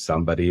thinking is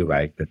somebody,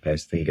 right? The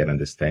testing and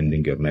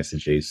understanding your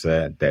messages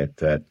that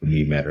to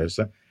me matters.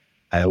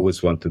 I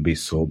always want to be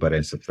sober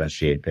and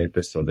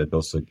substantiated, so that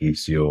also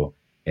gives you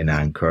an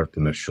anchor to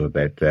make sure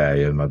that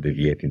you're not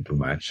deviating too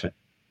much,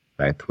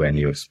 right? When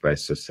you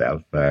express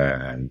yourself,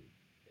 and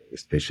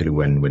especially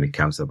when it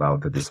comes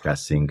about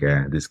discussing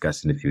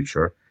the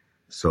future.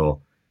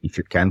 So if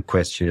you can't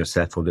question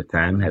yourself all the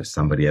time, have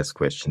somebody else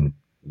question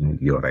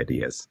your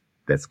ideas.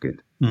 That's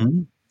good.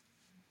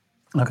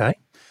 Mm-hmm. Okay.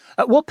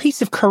 What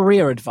piece of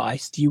career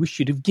advice do you wish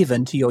you'd have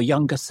given to your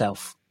younger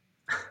self?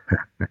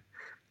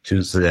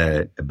 Choose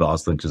a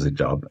boss, don't choose a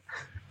job.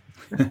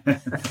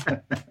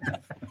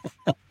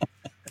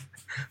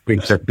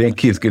 Which I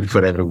think is good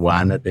for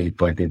everyone at any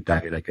point in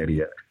time in a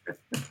career.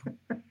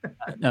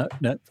 No,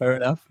 fair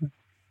enough.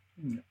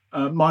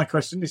 My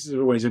question, this is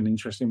always an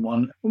interesting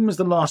one. When was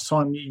the last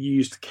time you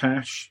used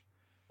cash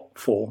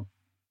for?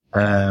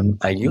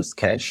 I use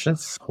cash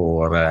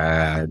for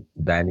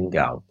dining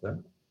out.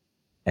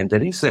 And the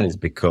reason is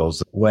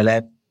because,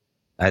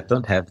 I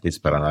don't have this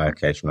paranoia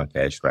cash, no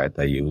cash, right?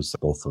 I use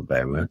both of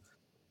them.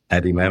 I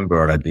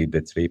remember I did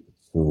the trip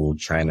to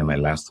China, my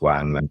last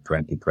one in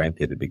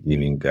 2020 at the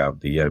beginning of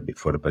the year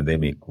before the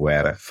pandemic,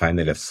 where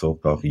finally I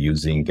thought of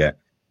using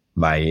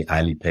my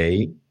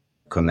Alipay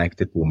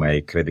connected to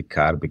my credit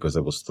card because I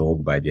was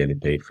told by the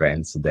Alipay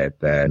friends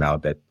that now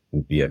that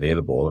would be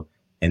available.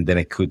 And then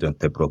I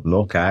couldn't. I brought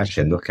no cash.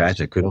 I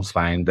couldn't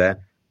find an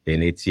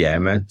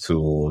ATM to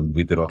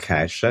withdraw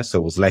cash. So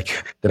it was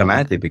like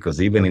dramatic because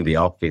even in the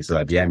office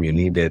at IBM, you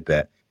needed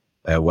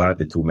one of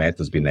the two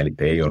methods, being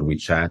Alipay or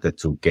WeChat,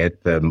 to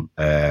get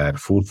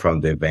food from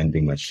the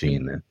vending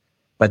machine.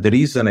 But the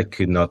reason I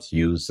could not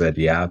use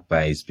the app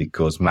is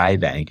because my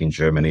bank in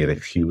Germany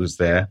refused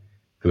to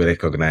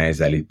recognize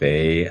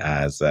Alipay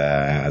as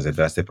a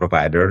trusted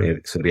provider.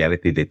 In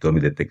reality, they told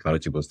me the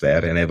technology was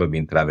there, and I've never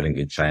been traveling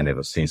in China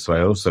ever since. So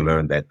I also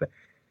learned that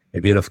a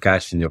bit of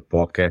cash in your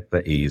pocket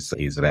is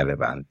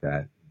relevant.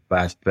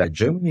 But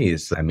Germany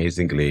is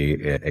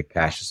amazingly a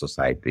cash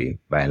society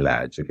by and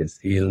large. You can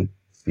still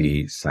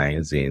see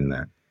signs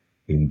in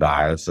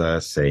bars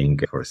saying,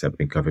 for example,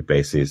 in coffee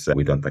places,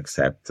 we don't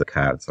accept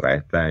cards,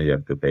 right? You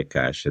have to pay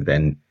cash. And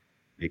then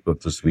they go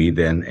to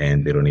Sweden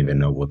and they don't even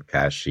know what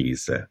cash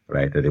is,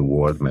 right? The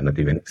word might not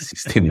even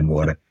exist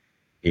anymore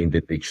in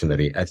the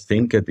dictionary. I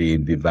think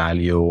the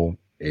value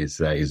is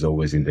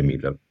always in the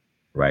middle,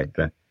 right?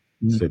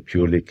 So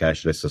purely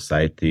cashless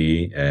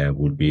society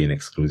would be an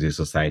exclusive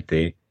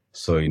society.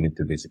 So you need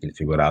to basically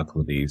figure out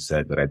what is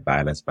the right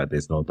balance. But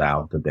there's no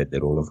doubt that the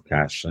role of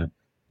cash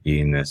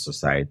in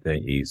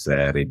society is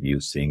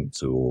reducing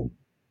to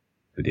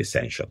the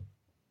essential,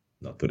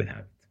 not to the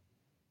habit.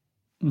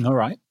 All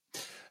right.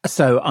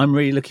 So I'm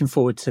really looking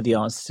forward to the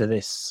answer to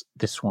this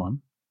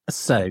one.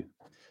 So,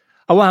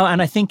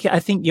 and I think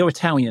your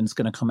Italian's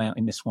going to come out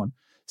in this one.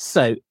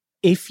 So,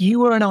 if you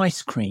were an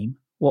ice cream,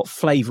 what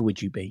flavor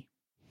would you be?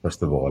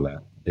 First of all,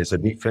 there's a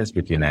difference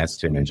between ice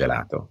cream and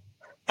gelato.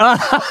 What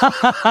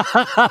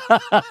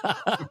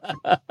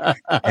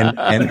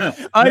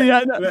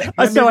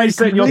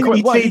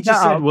he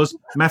said was,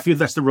 Matthew,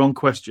 that's the wrong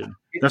question.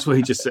 That's what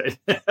he just said.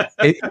 But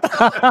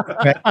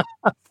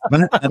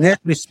I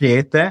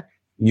appreciate that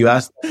you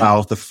asked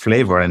about the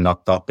flavor and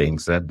not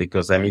toppings,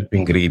 because I'm into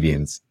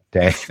ingredients.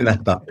 Okay,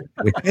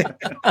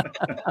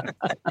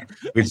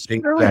 which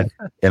think that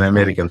an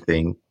American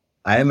thing.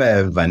 I'm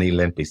a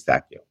vanilla and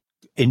pistachio.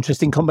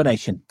 Interesting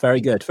combination.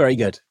 Very good. Very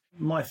good.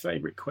 My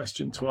favorite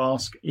question to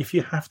ask: if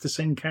you have to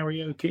sing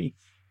karaoke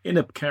in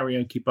a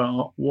karaoke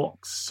bar,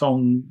 what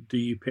song do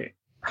you pick?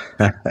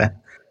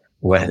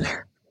 Well,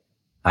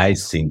 I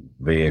sing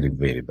very,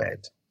 very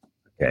bad.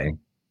 Okay.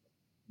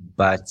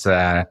 But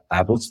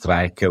I would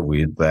strike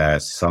with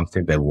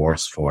something that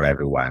works for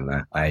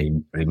everyone. I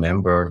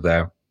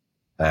remember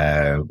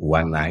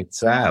one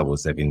night I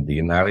was having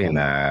dinner in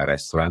a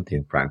restaurant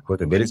in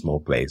Frankfurt, a very small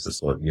place.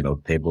 So,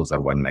 tables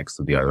are one next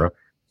to the other.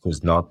 So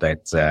it's not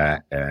that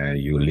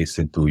you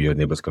listen to your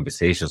neighbor's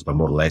conversations, but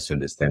more or less you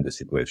understand the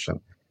situation.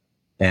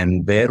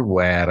 And there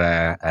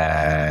were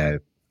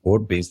 4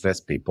 business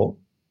people,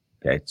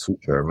 okay, 2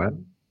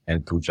 German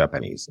and 2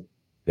 Japanese.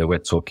 They were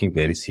talking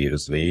very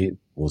seriously. It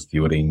was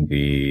during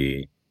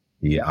the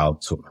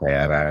outsourcing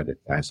era at the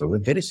time. So a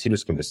very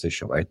serious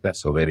conversation, right?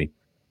 So very,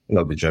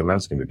 the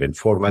Germans can be very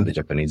formal, the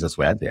Japanese as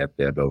well. They have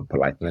their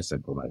politeness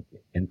and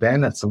formality. And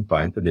then at some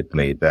point they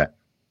played a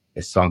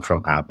song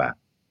from ABBA.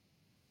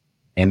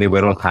 And they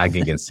were all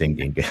hugging and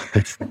singing. So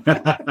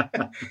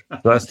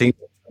I think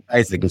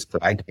it's a good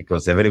strike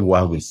because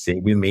everyone will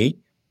sing with me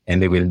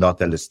and they will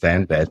not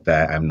understand that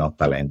I'm not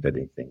talented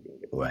in singing.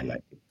 I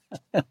like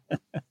it.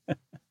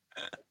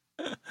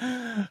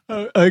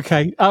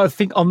 Okay. I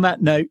think on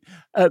that note,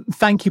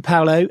 thank you,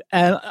 Paolo.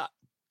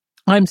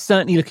 I'm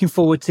certainly looking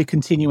forward to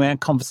continuing our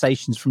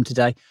conversations from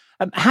today.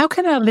 How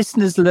can our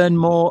listeners learn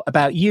more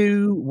about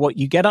you, what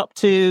you get up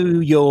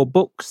to, your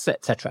books,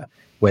 etc.?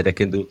 Well, they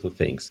can do 2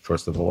 things.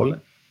 First of all,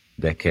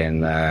 they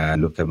can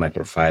look at my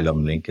profile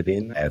on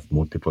LinkedIn, have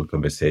multiple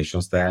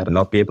conversations there,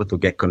 not be able to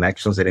get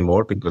connections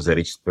anymore because I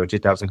reached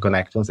 30,000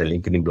 connections and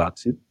LinkedIn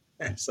blocks it.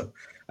 So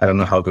I don't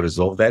know how to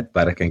resolve that,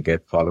 but I can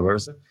get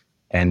followers.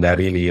 And I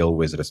really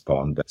always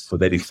respond. So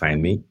that you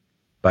find me.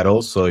 But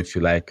also, if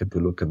you like to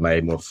look at my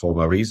more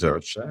formal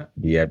research,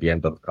 the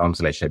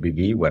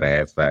IBM.com/IBV, where I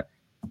have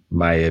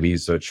my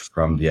research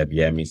from the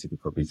IBM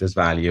Institute for Business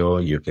Value.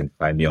 You can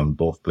find me on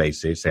both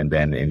places. And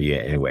then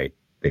anyway,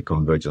 the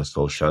convergence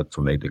social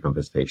to make the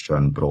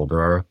conversation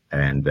broader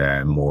and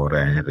more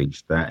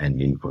enriched and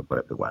meaningful for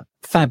everyone.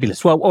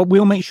 Fabulous. Well,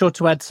 we'll make sure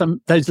to add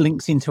those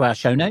links into our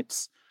show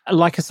notes.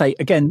 Like I say,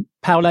 again,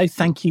 Paolo,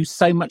 thank you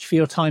so much for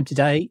your time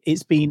today.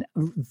 It's been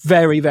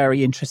very,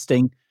 very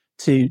interesting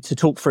to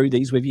talk through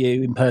these with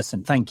you in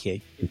person. Thank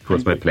you. It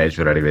was my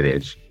pleasure.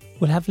 Arrivederci.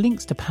 We'll have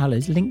links to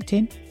Paolo's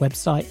LinkedIn,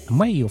 website, and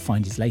where you'll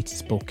find his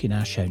latest book in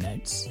our show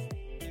notes.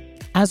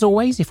 As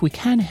always, if we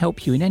can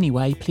help you in any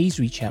way, please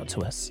reach out to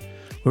us.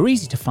 We're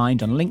easy to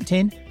find on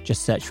LinkedIn.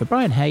 Just search for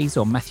Brian Hayes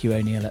or Matthew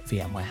O'Neill at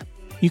VMware.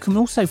 You can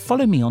also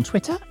follow me on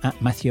Twitter at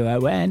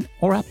MatthewON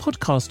or our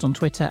podcast on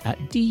Twitter at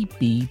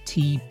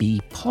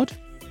DBTBpod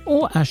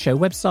or our show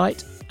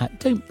website at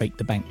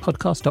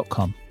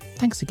don'tbreakthebankpodcast.com.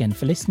 Thanks again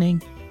for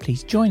listening.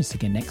 Please join us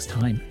again next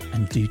time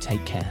and do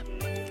take care.